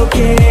it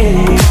okay.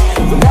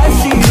 When I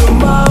see your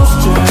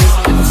monsters,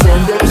 I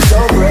stand there so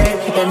brave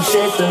and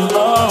chase them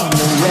all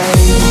away.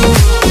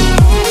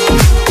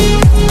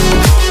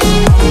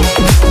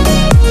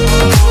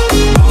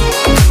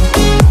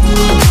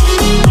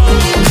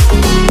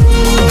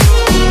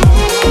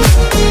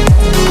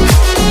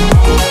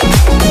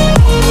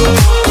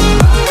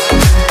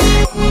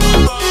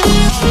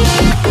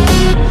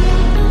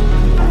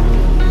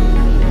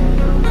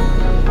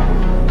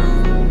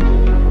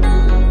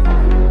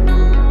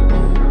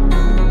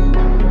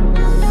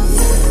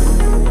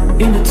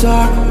 In the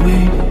dark,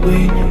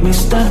 we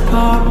stand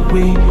apart,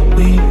 we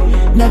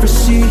never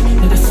see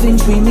that the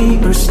things we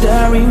need are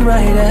staring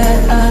right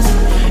at us.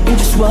 You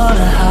just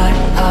wanna hide,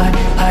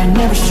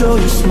 never show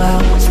your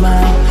smile.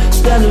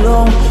 Stand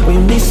alone when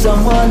you need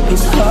someone,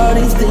 it's hard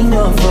to think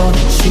of all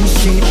the cheat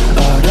sheet.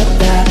 All the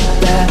bad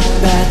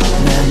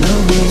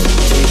memories.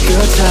 Take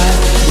your time,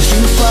 as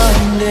you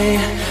find it.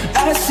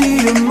 I see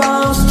your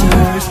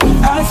monsters,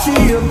 I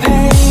see your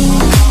pain.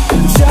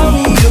 Tell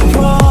me your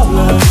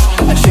problems,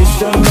 I chase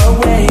them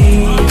away.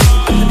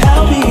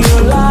 I'll be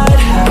your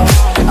lighthouse,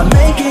 I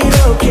make it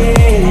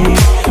okay.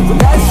 When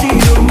I see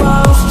your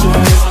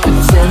monsters,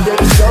 I stand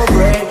there so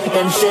brave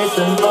and chase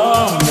them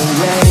all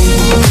away.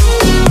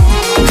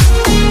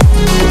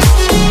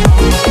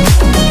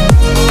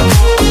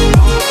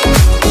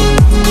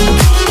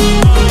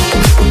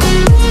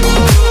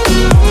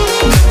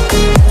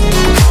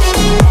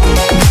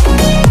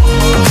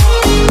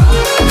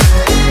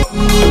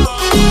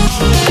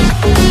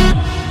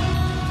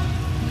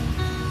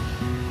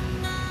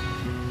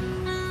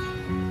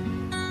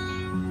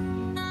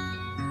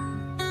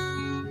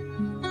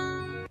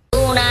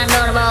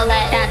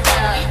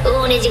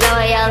 운이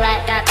지겨워요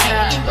like that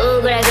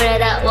그래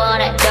다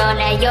원했던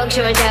내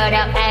욕심을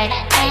태우려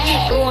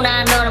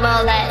난 너를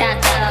몰래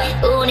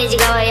운이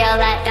지겨워요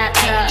like that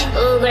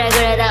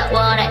그래 다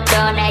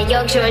원했던 내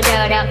욕심을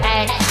태우려